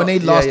 Beyonce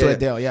Lemonade lost to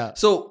Adele. Yeah,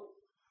 So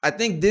I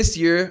think this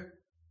year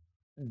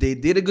they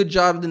did a good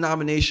job of the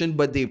nomination,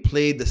 but they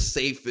played the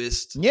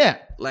safest. yeah.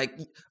 Like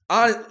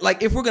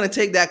if we're gonna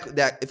take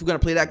that if we're gonna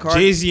play that card,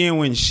 Jay-Z ain't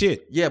win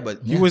shit. yeah, but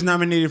He was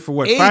nominated for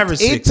what, Eight 5 or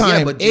 6? time,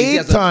 Yeah, but Jay-Z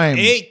has a-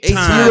 8 8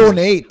 times. 0 and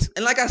 8.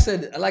 and like I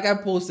said, like I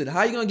posted,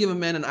 how you gonna give a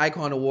man an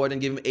icon award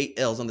and give him 8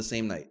 L's on the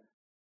same night?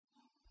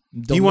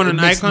 He won an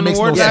Icon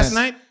Award last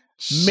night?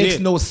 Makes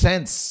Shit. no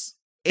sense.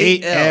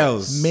 8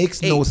 L's.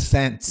 Makes no 8.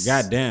 sense.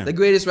 Goddamn. The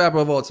greatest rapper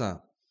of all time.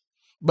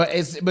 But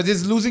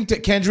is losing to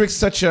Kendrick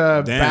such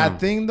a Damn. bad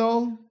thing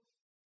though?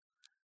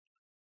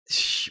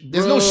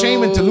 There's no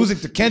shame into losing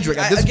to Kendrick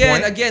at this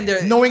point. Again,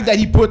 there knowing that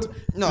he put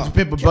No. To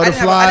Pimp a I didn't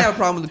Butterfly. I didn't have a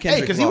problem with the Hey,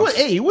 Kendrick. because loss.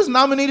 he was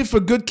nominated for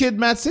Good Kid,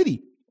 Mad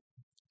City,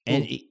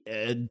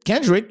 and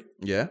Kendrick,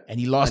 Yeah. and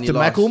he lost And to he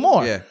lost.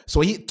 Macklemore. Yeah.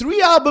 So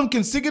 3 albums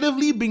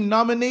consecutively being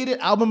nominated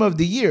album of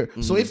the year.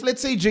 So if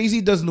let's say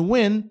Jay-Z doesn't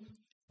win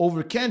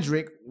over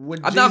Kendrick, would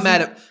I'm not Jay-Z-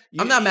 mad at.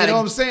 I'm not mad You know at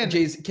what I'm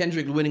saying?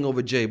 Kendrick winning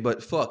over Jay,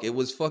 but fuck, it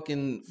was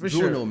fucking For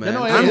sure. Bruno, man.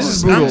 No, I'm it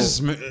just,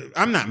 was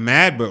I'm not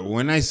mad, but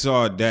when I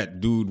saw that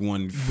dude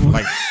won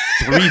like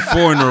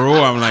 3-4 in a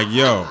row, I'm like,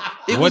 yo,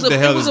 what the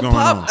hell is going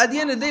pop, on? At the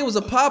end of the day, it was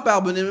a pop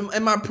album,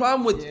 and my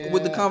problem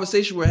with the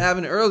conversation we're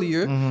having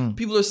earlier, Mm-hmm.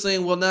 people are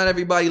saying, well, not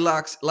everybody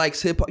likes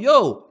hip hop.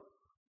 Yo,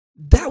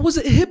 that was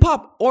a hip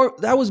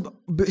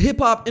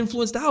hop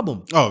influenced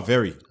album. Oh,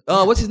 very,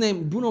 What's his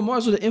name? Bruno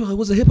Mars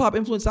was a hip hop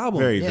influenced album.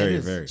 very, Yeah, very, it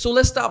is. very. So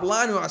let's stop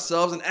lying to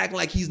ourselves and acting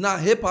like he's not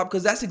hip hop,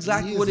 because that's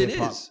exactly what it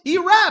hip-hop. is. He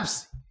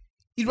raps.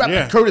 He rapped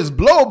Yeah. like Curtis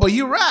Blow, but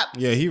he rapped.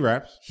 Yeah, he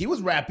raps. He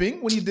was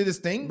rapping when he did his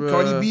thing. Bruh.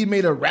 Cardi B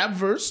made a rap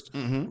verse.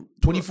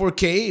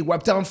 24K,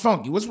 Waptown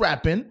Funk. He was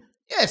rapping.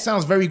 Yeah, it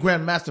sounds very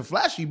Grandmaster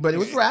Flashy, but it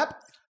was rap.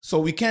 So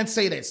we can't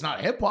say that it's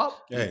not hip hop.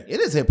 Hey. It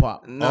is hip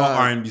hop. All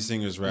R&B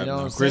singers rap You know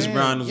now. what I'm Chris saying?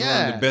 Brown is one of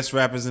Yeah. the best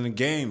rappers in the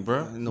game,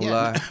 bro. No Yeah.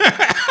 lie.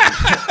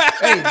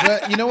 Hey,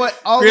 but you know what?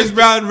 All Chris this-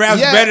 Brown raps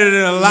Yeah. better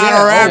than a lot Yeah.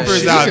 of Oh,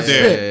 rappers she out can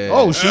there. spit.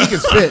 Oh, she can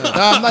spit. No,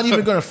 I'm not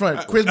even gonna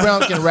front. Chris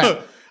Brown can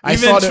rap. I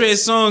Even saw the- Trey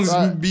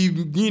Songz be,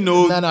 Chris dibbling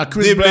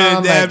Brown,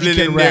 and like, he dabbling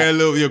can in there rap. a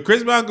little. Yo,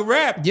 Chris Brown can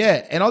rap.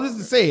 Yeah, and all this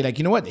to say, like,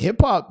 you know what? Hip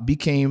hop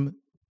became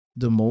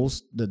the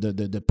most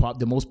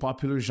the most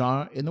popular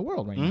genre in the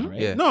world right now,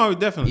 right? Yeah. No,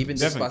 definitely. Even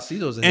definitely.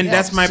 Despacito's a And hit.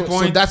 that's my So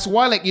point. that's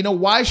why, like,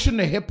 why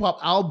shouldn't a hip hop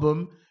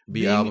album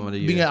Be album of the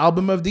year. being an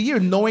album of the year,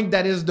 knowing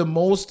that is the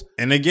most?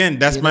 And again,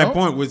 that's You my know?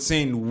 point with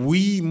saying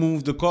we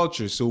move the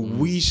culture. So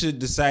we should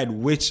decide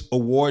which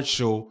award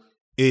show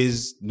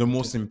is the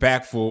most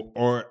impactful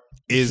or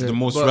is the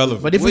most But-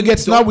 relevant. But if we When get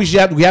you snubbed,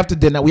 we have to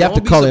deny. We have to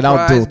Don't be call it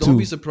out though surprised- Don't too.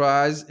 be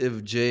surprised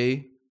if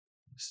Jay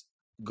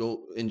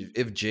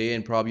if Jay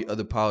and probably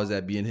other powers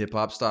that be in hip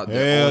hop start Hell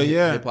their own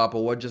yeah. hip hop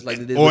award just like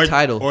they did or with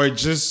Title. or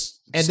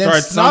just And then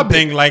start snub it.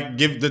 something like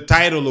give the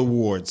title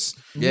awards.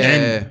 Yeah.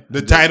 And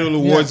the title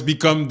awards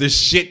become the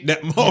shit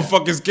that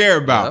motherfuckers care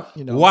about.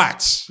 You know.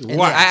 Watch. And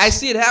Watch. I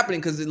see it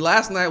happening because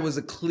last night was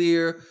a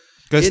clear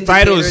Because indicator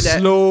title is that-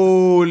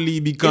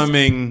 slowly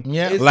becoming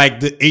Yeah. like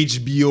the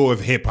HBO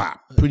of hip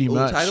hop. Pretty Old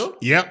much. Title.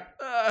 Yep.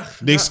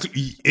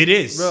 It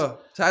is. Bro,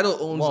 Title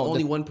owns Well,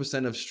 only the-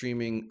 1% of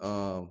streaming.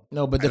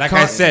 No, but the Like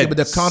I said, but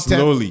the content,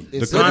 slowly. The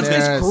it's content-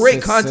 there, it's great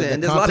it's, content, the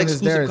and there's a lot of content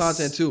is there.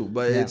 exclusive It's- content too.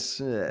 But yeah.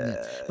 it's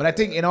But I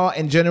think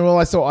in general,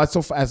 also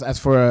as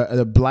for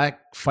the black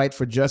fight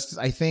for justice,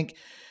 I think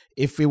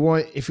if we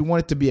want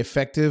it to be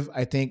effective,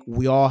 I think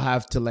we all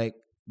have to like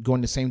go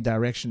in the same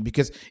direction.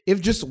 Because if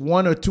just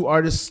one or two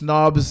artists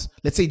snobs,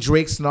 let's say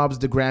Drake snobs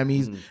the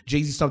Grammys,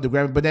 Jay-Z snobs the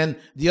Grammy, but then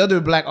the other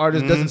black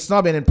artist doesn't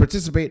snub it and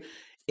participate,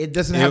 it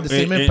doesn't have the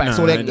same impact.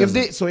 So like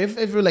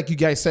if like you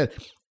guys said,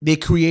 they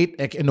create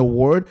like an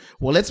award,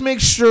 well, let's make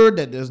sure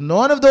that there's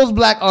none of those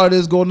black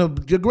artists going to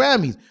the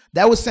Grammys.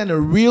 That would send a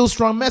real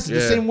strong message.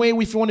 The Yeah. same way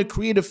if you want to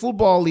create a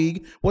football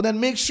league, well, then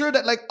make sure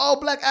that like all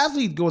black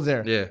athletes go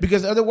there. Yeah.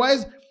 Because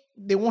otherwise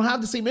they won't have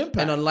the same impact.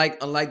 and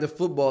unlike the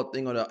football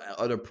thing or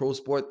the pro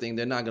sport thing,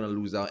 they're not gonna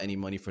lose out any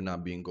money for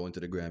not going to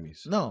the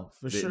Grammys. no,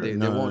 for They, sure. they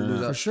No, won't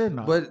lose out for sure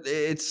not. But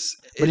it's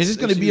But it's just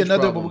going to a be huge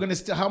another. problem. But we're going to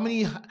still. How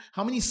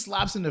many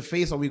slaps in the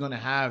face are we going to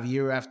have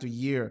year after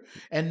year?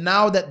 And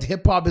now that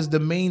hip hop is the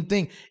main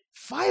thing,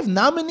 5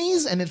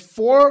 nominees and it's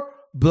 4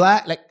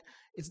 black. Like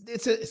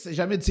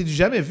c'est du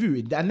jamais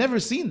vu. I never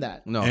seen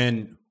that. no.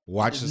 And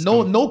watch this.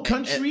 No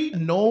country,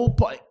 no.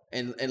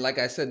 And like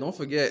I said, don't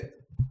forget,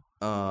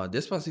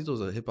 Despacito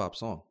is a hip hop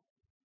song.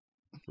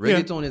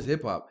 Reggaeton is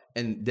hip hop,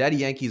 and Daddy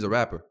Yankee's a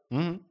rapper.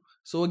 Mhm.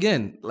 So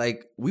again,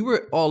 like we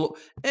were all.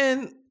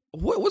 And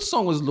what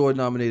song was Lord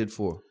nominated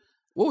for?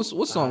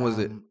 What song was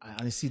it? I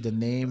only see the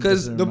name. 'Cause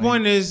doesn't The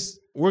remind- point is,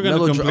 we're gonna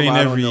Melodrama, complain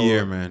I don't every know.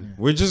 year, man.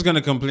 We're just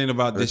gonna complain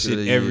about this Record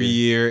of shit the every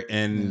year,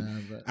 and Yeah,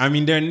 but- I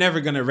mean, they're never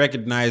gonna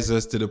recognize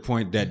us to the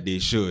point that they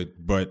should.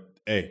 But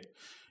hey,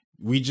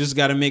 we just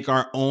gotta make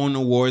our own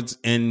awards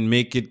and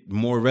make it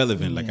more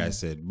relevant, like I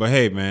said. But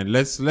hey, man,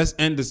 let's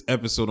end this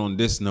episode on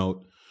this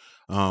note.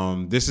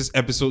 This is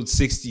episode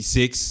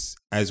 66.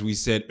 As we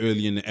said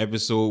earlier in the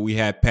episode, we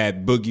had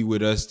Pat Boogie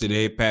with us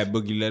today. Pat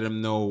Boogie, let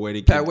them know where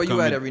they Pat, can where you come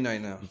at in. every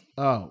night now?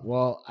 Oh,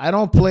 well, I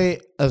don't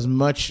play as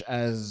much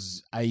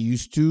as I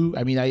used to.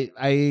 I mean,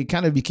 I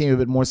kind of became a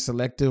bit more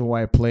selective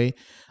where I play.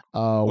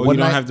 Oh, One you don't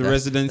night- have the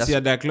residency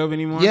at that club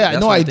anymore? Yeah,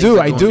 That's no, when I things do,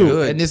 are I going do,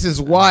 good. and this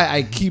is why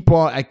I keep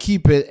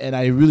it, and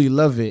I really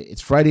love it. It's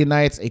Friday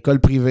nights, école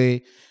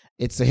privée.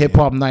 It's a hip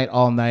hop night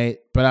all night,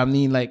 but I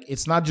mean, like,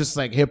 it's not just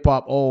like hip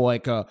hop. Oh,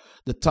 like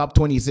the top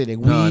 20 city.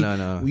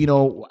 No. You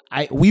know,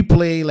 we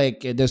play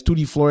like there's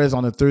Tutti Flores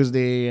on a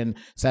Thursday, and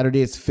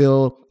Saturday it's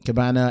Phil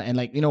Cabana, and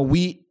like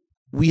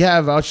we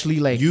have actually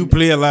like You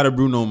play a lot of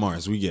Bruno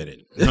Mars. We get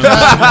it. not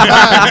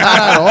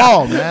at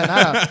all,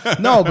 man.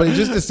 No, but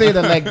just to say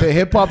that like the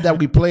hip hop that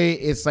we play,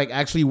 it's like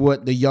actually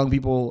what the young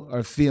people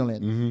are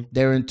feeling. Mm-hmm.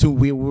 They're in tune.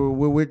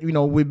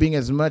 We're being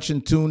as much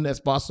in tune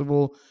as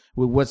possible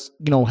with what's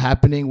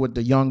happening with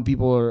the young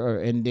people,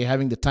 and they're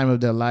having the time of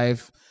their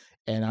life.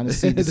 And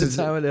honestly, this The is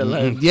time of their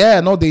life. yeah,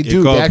 no, they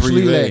do. called They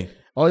actually Privé. like.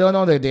 Oh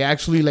no, they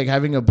actually like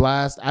having a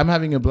blast. I'm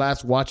having a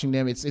blast watching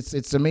them.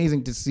 It's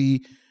amazing to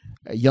see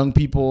young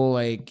people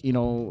like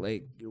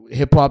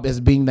hip hop as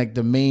being like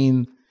the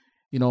main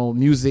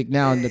music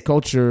now in the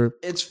culture.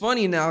 It's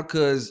funny now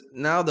because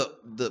now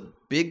the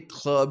big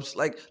clubs,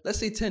 like let's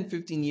say 10,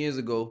 15 years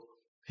ago,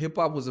 hip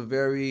hop was a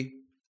very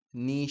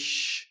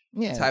niche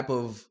type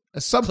of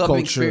A club subculture.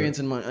 experience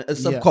a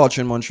subculture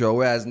in Montreal.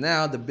 Whereas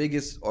now the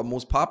biggest or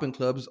most popping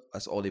clubs,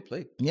 that's all they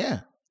play.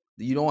 Yeah.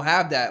 You don't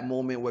have that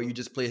moment where you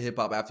just play hip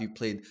hop after you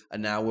played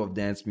an hour of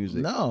dance music.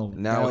 No.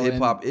 Now No, hip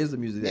hop is the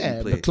music that Yeah,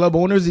 you play. the club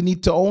owners, they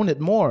need to own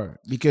it more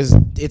because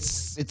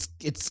it's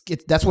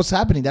that's what's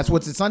happening.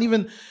 It's not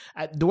even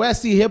the way I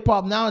see hip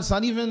hop now. It's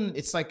not even.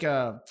 It's like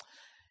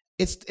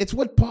it's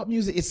what pop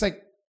music. It's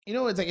like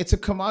it's a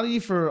commodity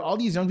for all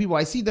these young people.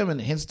 I see them in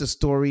Insta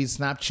stories,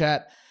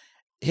 Snapchat,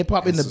 hip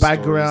hop in the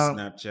background.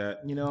 Snapchat.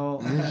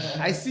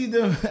 I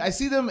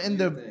see them in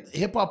the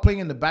hip hop playing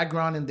in the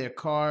background in their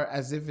car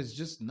as if it's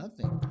just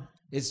nothing.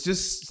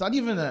 It's not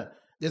even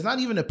there's not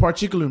even a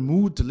particular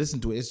mood to listen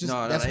to it. It's just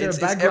that's their it's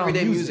background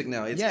everyday music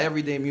now. It's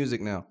everyday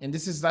music now. And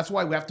that's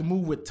why we have to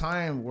move with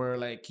time. Where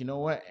like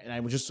what? And I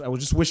was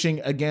just wishing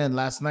again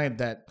last night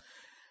that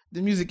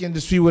the music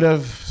industry would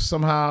have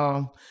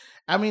somehow.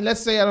 I mean,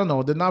 let's say I don't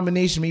know the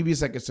nomination. Maybe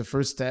it's the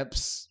first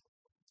steps.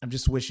 I'm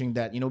just wishing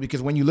that,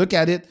 because when you look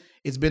at it,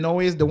 it's been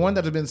always the one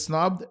that has been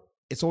snubbed.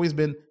 It's always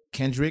been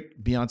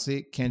Kendrick,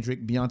 Beyonce.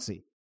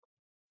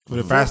 For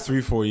the past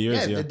 3-4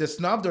 years, yeah. The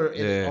snubbed are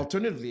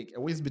alternatively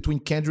always between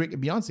Kendrick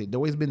and Beyonce. They've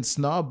always been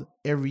snubbed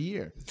every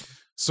year.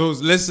 So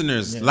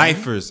listeners,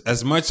 lifers,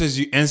 as much as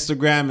you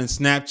Instagram and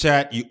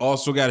Snapchat, you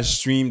also got to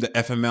stream the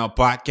FML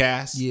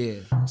podcast.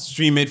 Yeah.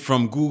 Stream it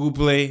from Google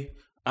Play,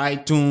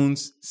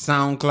 iTunes,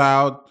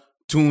 SoundCloud,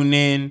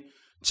 TuneIn.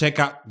 Check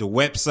out the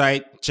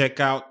website. Check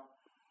out,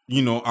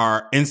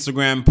 our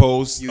Instagram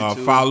posts.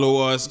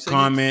 Follow us,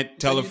 comment,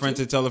 tell a friend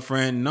to tell a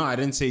friend. No, I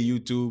didn't say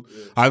YouTube.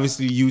 Yeah.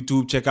 Obviously,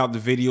 YouTube. Check out the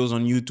videos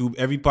on YouTube.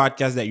 Every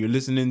podcast that you're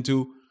listening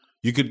to,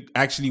 you could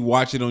actually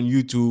watch it on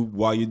YouTube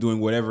while you're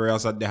doing whatever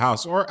else at the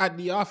house or at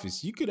the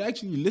office. You could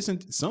actually listen.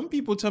 Some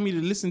people tell me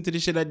to listen to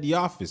this shit at the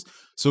office.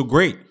 So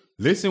great.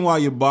 Listen while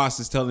your boss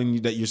is telling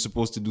you that you're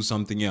supposed to do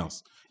something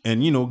else.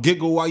 And,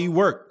 giggle while you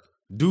work.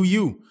 Do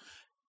you.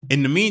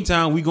 In the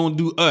meantime, we going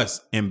to do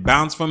us and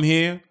bounce from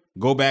here.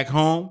 Go back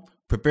home,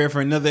 prepare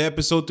for another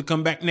episode to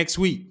come back next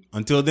week.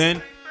 Until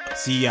then,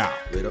 see y'all.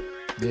 Later.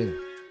 Later.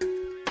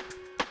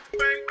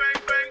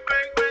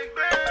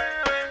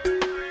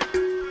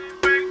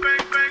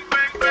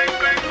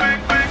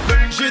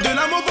 J'ai de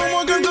l'amour pour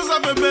mon gun,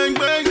 ça fait bang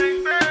bang.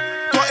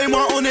 Toi et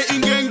moi, on est in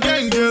gang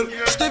gang girl.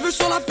 J't'ai vu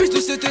sur la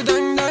piste, c'était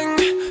dingue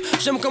dingue.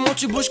 J'aime comment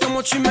tu bouges,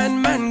 comment tu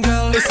mènes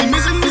girl. Et si mes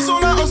ennemis sont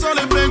là, on sort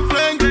les flingues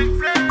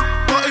flingues.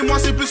 Toi et moi,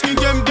 c'est plus qu'une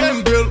game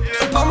gang girl.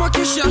 C'est pas moi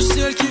qui cherche, c'est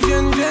elles qui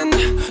viennent.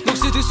 Donc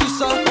c'était sous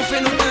ça, on fait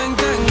nos gang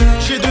gang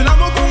girl. J'ai de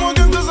l'amour pour mon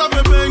gun, ça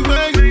fait bang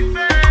bang.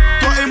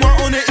 Toi et moi,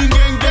 on est in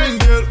gang gang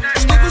girl.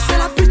 J't'ai vu sur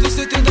la piste,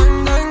 c'était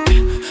dingue dingue.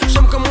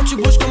 J'aime comment tu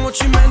bouges, comment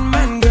tu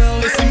mènes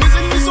girl. Et si mes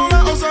ennemis sont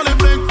là, on sort les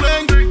flingues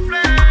flingues.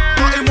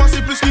 Toi et moi,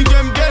 c'est plus qu'une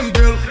game gang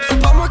girl. C'est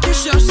pas moi qui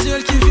cherche, c'est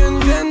elles qui viennent.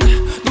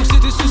 Donc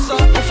c'était sous ça,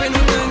 on fait nos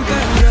gang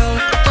gang girl.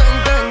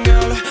 Gang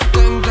girl,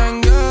 gang gang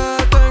girl,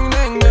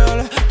 gang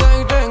girl,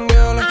 gang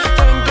girl,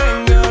 gang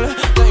girl,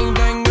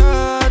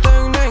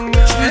 gang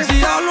girl. J'lui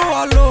dis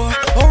allô,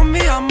 oh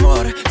mi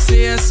amor.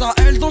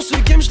 CSAL dans ce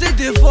game, j'les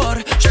dévore.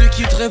 J'te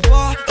quitterai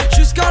pas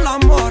jusqu'à la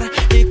mort.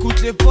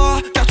 Écoute-les pas,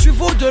 car tu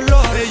vaux de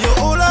l'or. Hey yo,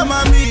 oh la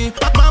mamie,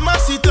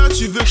 mamacita,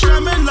 tu veux que je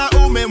t'amène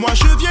là-haut. Mais moi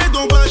je viens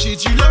d'en bas, j'ai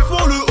du love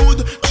pour le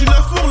hood, du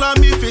love pour la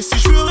mif. Et si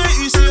je veux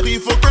réussir, il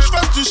faut que je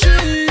fasse du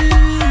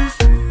chiffre.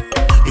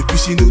 Et puis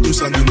si nous deux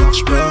ça ne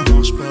marche pas,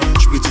 je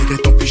me dirais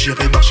tant pis,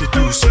 j'irai marcher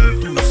tout seul.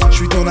 Je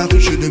suis dans la rue,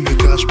 je ne me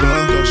cache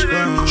pas.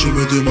 Je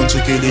me demande ce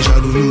que les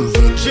jaloux nous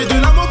veulent. J'ai de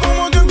l'amour pour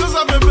mon gun,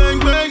 ça fait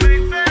bang bang.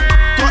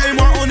 Toi et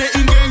moi on est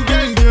in gang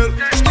gang girl.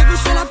 J't'ai vu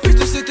sur la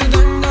piste, c'était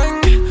dingue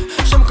dingue.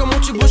 J'aime comment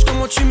tu bouges,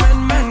 comment tu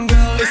mènes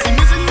girl. Et si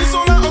mes ennemis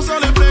sont là, on sort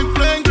les flingues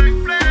flingues.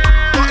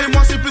 Toi et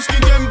moi c'est plus qu'une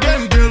game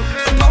gang girl.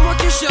 C'est pas moi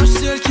qui cherche,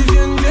 c'est elles qui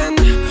viennent.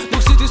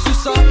 Donc c'était sous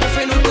ça, on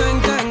fait nos gang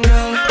gang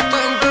girl.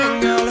 Gang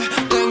girl,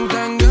 gang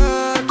gang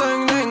girl,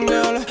 gang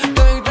girl,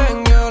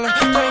 gang girl,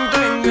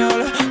 gang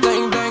girl,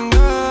 gang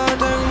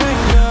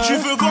girl. Tu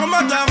veux voir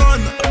ma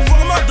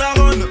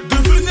daronne,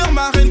 devenir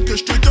ma reine, que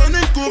je te donne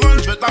une couronne.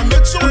 Je vais te la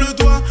mettre sur le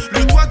doigt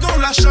dans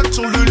la chatte,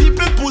 sur le lit,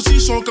 pleine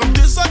position comme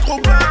des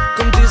acrobates.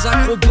 Comme des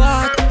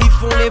acrobates, ils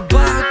font les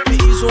battes, mais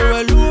ils ont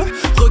un lourd.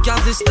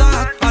 Regarde les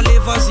stats, allez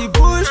vas-y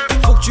bouge.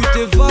 Faut que tu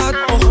t'évades,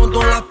 on rentre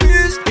dans la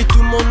piste et tout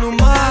le monde nous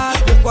mate.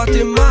 Pourquoi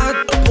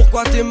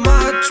t'es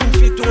mad, tu me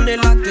fais tourner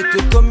la tête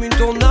comme une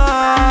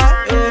tornade.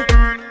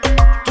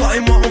 Toi et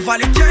moi on va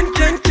les ken.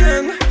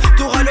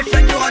 T'auras le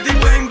flingue, y'aura des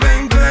bang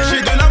bang bang.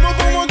 J'ai de l'amour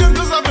pour mon gun,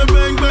 ça fait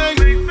bang bang.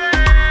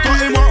 Toi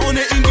et moi on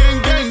est in gang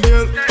gang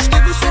girl. J't'ai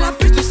vu sur la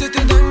piste,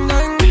 c'était dingue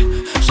dingue.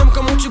 J'aime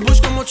comment tu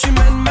bouges, comment tu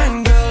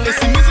mènes girl. Et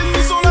si mes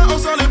ennemis sont là, on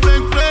sort les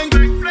flingues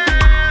flingues.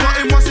 Toi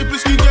et moi c'est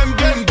plus qu'une game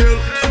gang girl.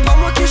 C'est pas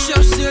moi qui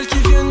cherche, c'est elles qui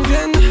viennent.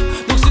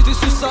 Donc c'était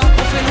sous ça,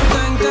 on fait nos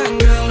gang gang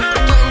girl.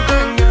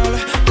 Gang girl,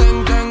 gang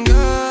gang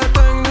girl,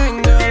 gang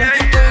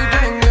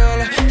girl,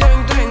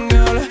 gang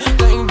girl,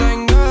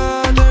 gang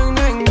girl,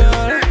 gang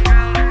girl.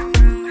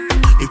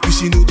 Et puis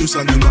si nous deux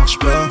ça ne marche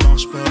pas,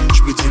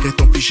 je me dirais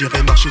tant pis,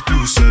 j'irai marcher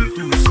tout seul.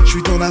 Je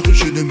suis dans la rue,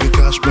 je ne me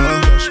cache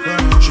pas.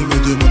 Je me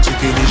demande ce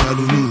que les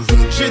jaloux nous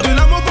veulent. J'ai de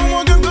l'amour pour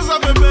mon gun, ça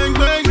fait bang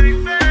bang.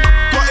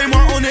 Toi et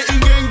moi on est in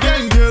gang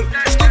gang girl.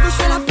 J't'ai vu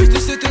sur la piste,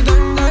 c'était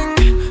dingue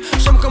dingue.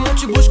 J'aime comment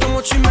tu bouges,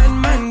 comment tu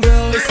mènes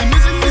girl. Et si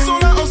mes ennemis sont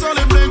là, on sort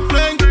les flingues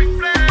flingues.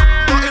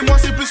 Toi et moi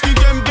c'est plus qu'une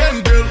game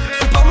gang girl.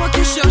 C'est pas moi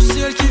qui cherche, c'est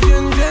elles qui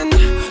viennent.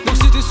 Donc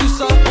c'était sous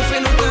ça, on fait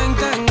nos gang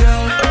gang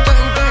girl.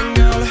 Gang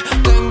girl,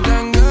 gang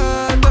girl,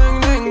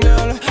 gang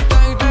girl,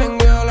 gang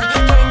girl,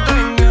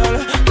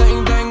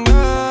 gang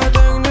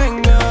girl, gang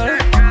girl.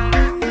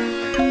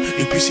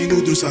 Et puis si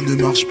nous deux ça ne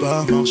marche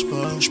pas,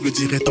 je me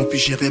dirais tant pis,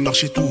 j'irai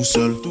marcher tout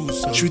seul.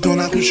 Je suis dans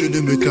la rue, je ne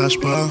me cache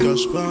pas.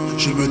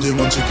 Je me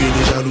demande ce que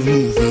les jaloux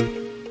nous veulent.